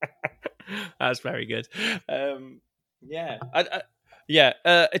 That's very good. Yeah. Yeah,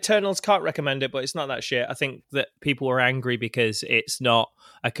 Eternals, can't recommend it, but it's not that shit. I think that people are angry because it's not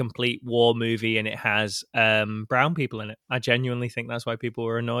a complete war movie and it has brown people in it. I genuinely think that's why people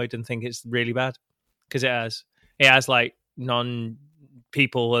are annoyed and think it's really bad, because it has like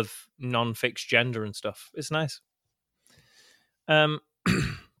people of non-fixed gender and stuff. It's nice. And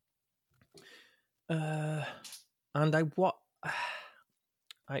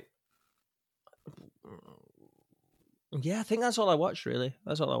I think that's all I watched, really.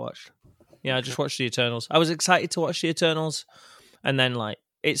 That's all I watched. Yeah, I just watched the Eternals. I was excited to watch the Eternals, and then like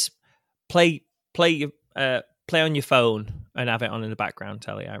it's play on your phone and have it on in the background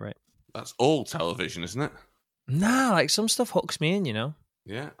telly, right? That's all television, isn't it? Nah, like some stuff hooks me in, you know?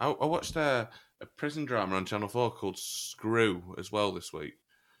 Yeah. I watched a prison drama on Channel 4 called Screw as well this week.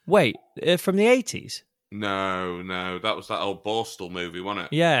 Wait, from the 80s? No, that was that old Borstal movie, wasn't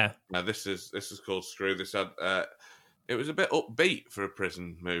it? Yeah. No, this is called Screw. This had it was a bit upbeat for a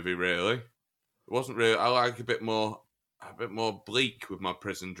prison movie, really. It wasn't really. I like a bit more bleak with my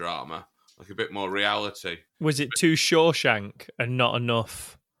prison drama, like a bit more reality. Was it too Shawshank and not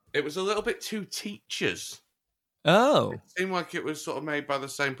enough? It was a little bit too Teachers. Oh. It seemed like it was sort of made by the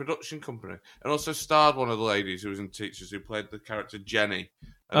same production company, and also starred one of the ladies who was in Teachers, who played the character Jenny.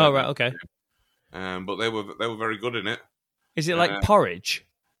 Oh right, okay. But they were very good in it. Is it like Porridge?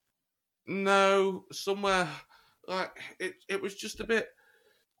 No, somewhere like it was just a bit.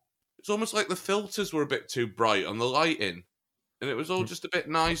 It's almost like the filters were a bit too bright on the lighting, and it was all just a bit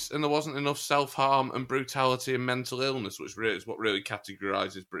nice, and there wasn't enough self-harm and brutality and mental illness, which is what really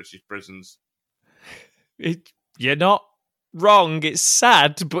categorises British prisons. You're not wrong. It's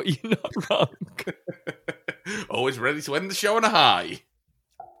sad, but you're not wrong. Always ready to end the show on a high.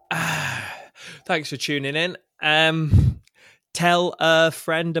 Thanks for tuning in. Tell a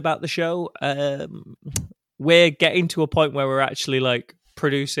friend about the show. We're getting to a point where we're actually like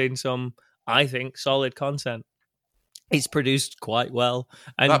producing some, I think, solid content. It's produced quite well.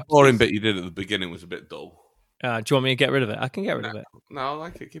 And that boring bit you did at the beginning was a bit dull. Do you want me to get rid of it? I can get rid of it. No, I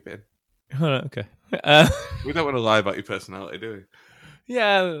like it. Keep it in. Oh, okay. We don't want to lie about your personality, do we?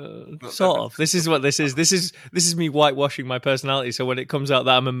 Yeah, sort of. This is what this is. This is me whitewashing my personality. So when it comes out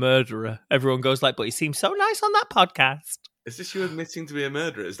that I'm a murderer, everyone goes like, "But he seems so nice on that podcast." Is this you admitting to be a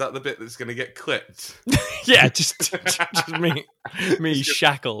murderer? Is that the bit that's going to get clipped? Yeah, just me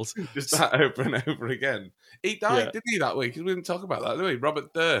shackles. Just that over and over again. He died, didn't he, that week? We didn't talk about that, did we?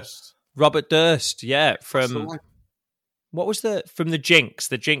 Robert Durst. Robert Durst, yeah, from the Jinx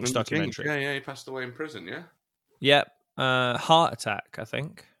documentary. Yeah, he passed away in prison, yeah? Yep. Heart attack, I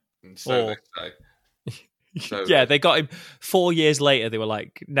think. So they say. So yeah, they got him 4 years later. They were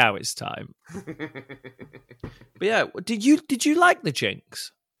like, "Now it's time." But yeah, did you like the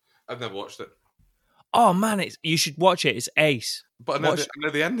Jinx? I've never watched it. Oh man, you should watch it. It's ace. But I know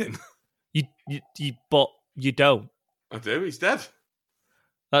the ending. But you don't. I do. He's dead.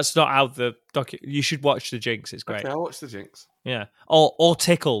 That's not how the you should watch the Jinx. It's great. Okay, I'll watch the Jinx. Yeah, or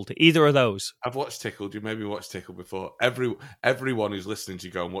Tickled. Either of those. I've watched Tickled. You maybe watched Tickled before. Everyone who's listening to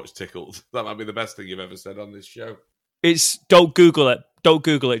you go and watch Tickled. That might be the best thing you've ever said on this show. Don't Google it. Don't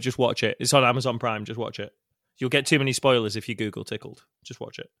Google it. Just watch it. It's on Amazon Prime. Just watch it. You'll get too many spoilers if you Google Tickled. Just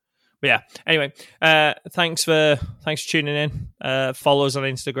watch it. But yeah. Anyway, thanks for tuning in. Follow us on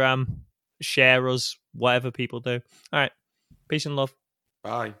Instagram. Share us. Whatever people do. All right. Peace and love.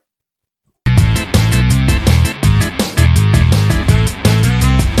 Bye.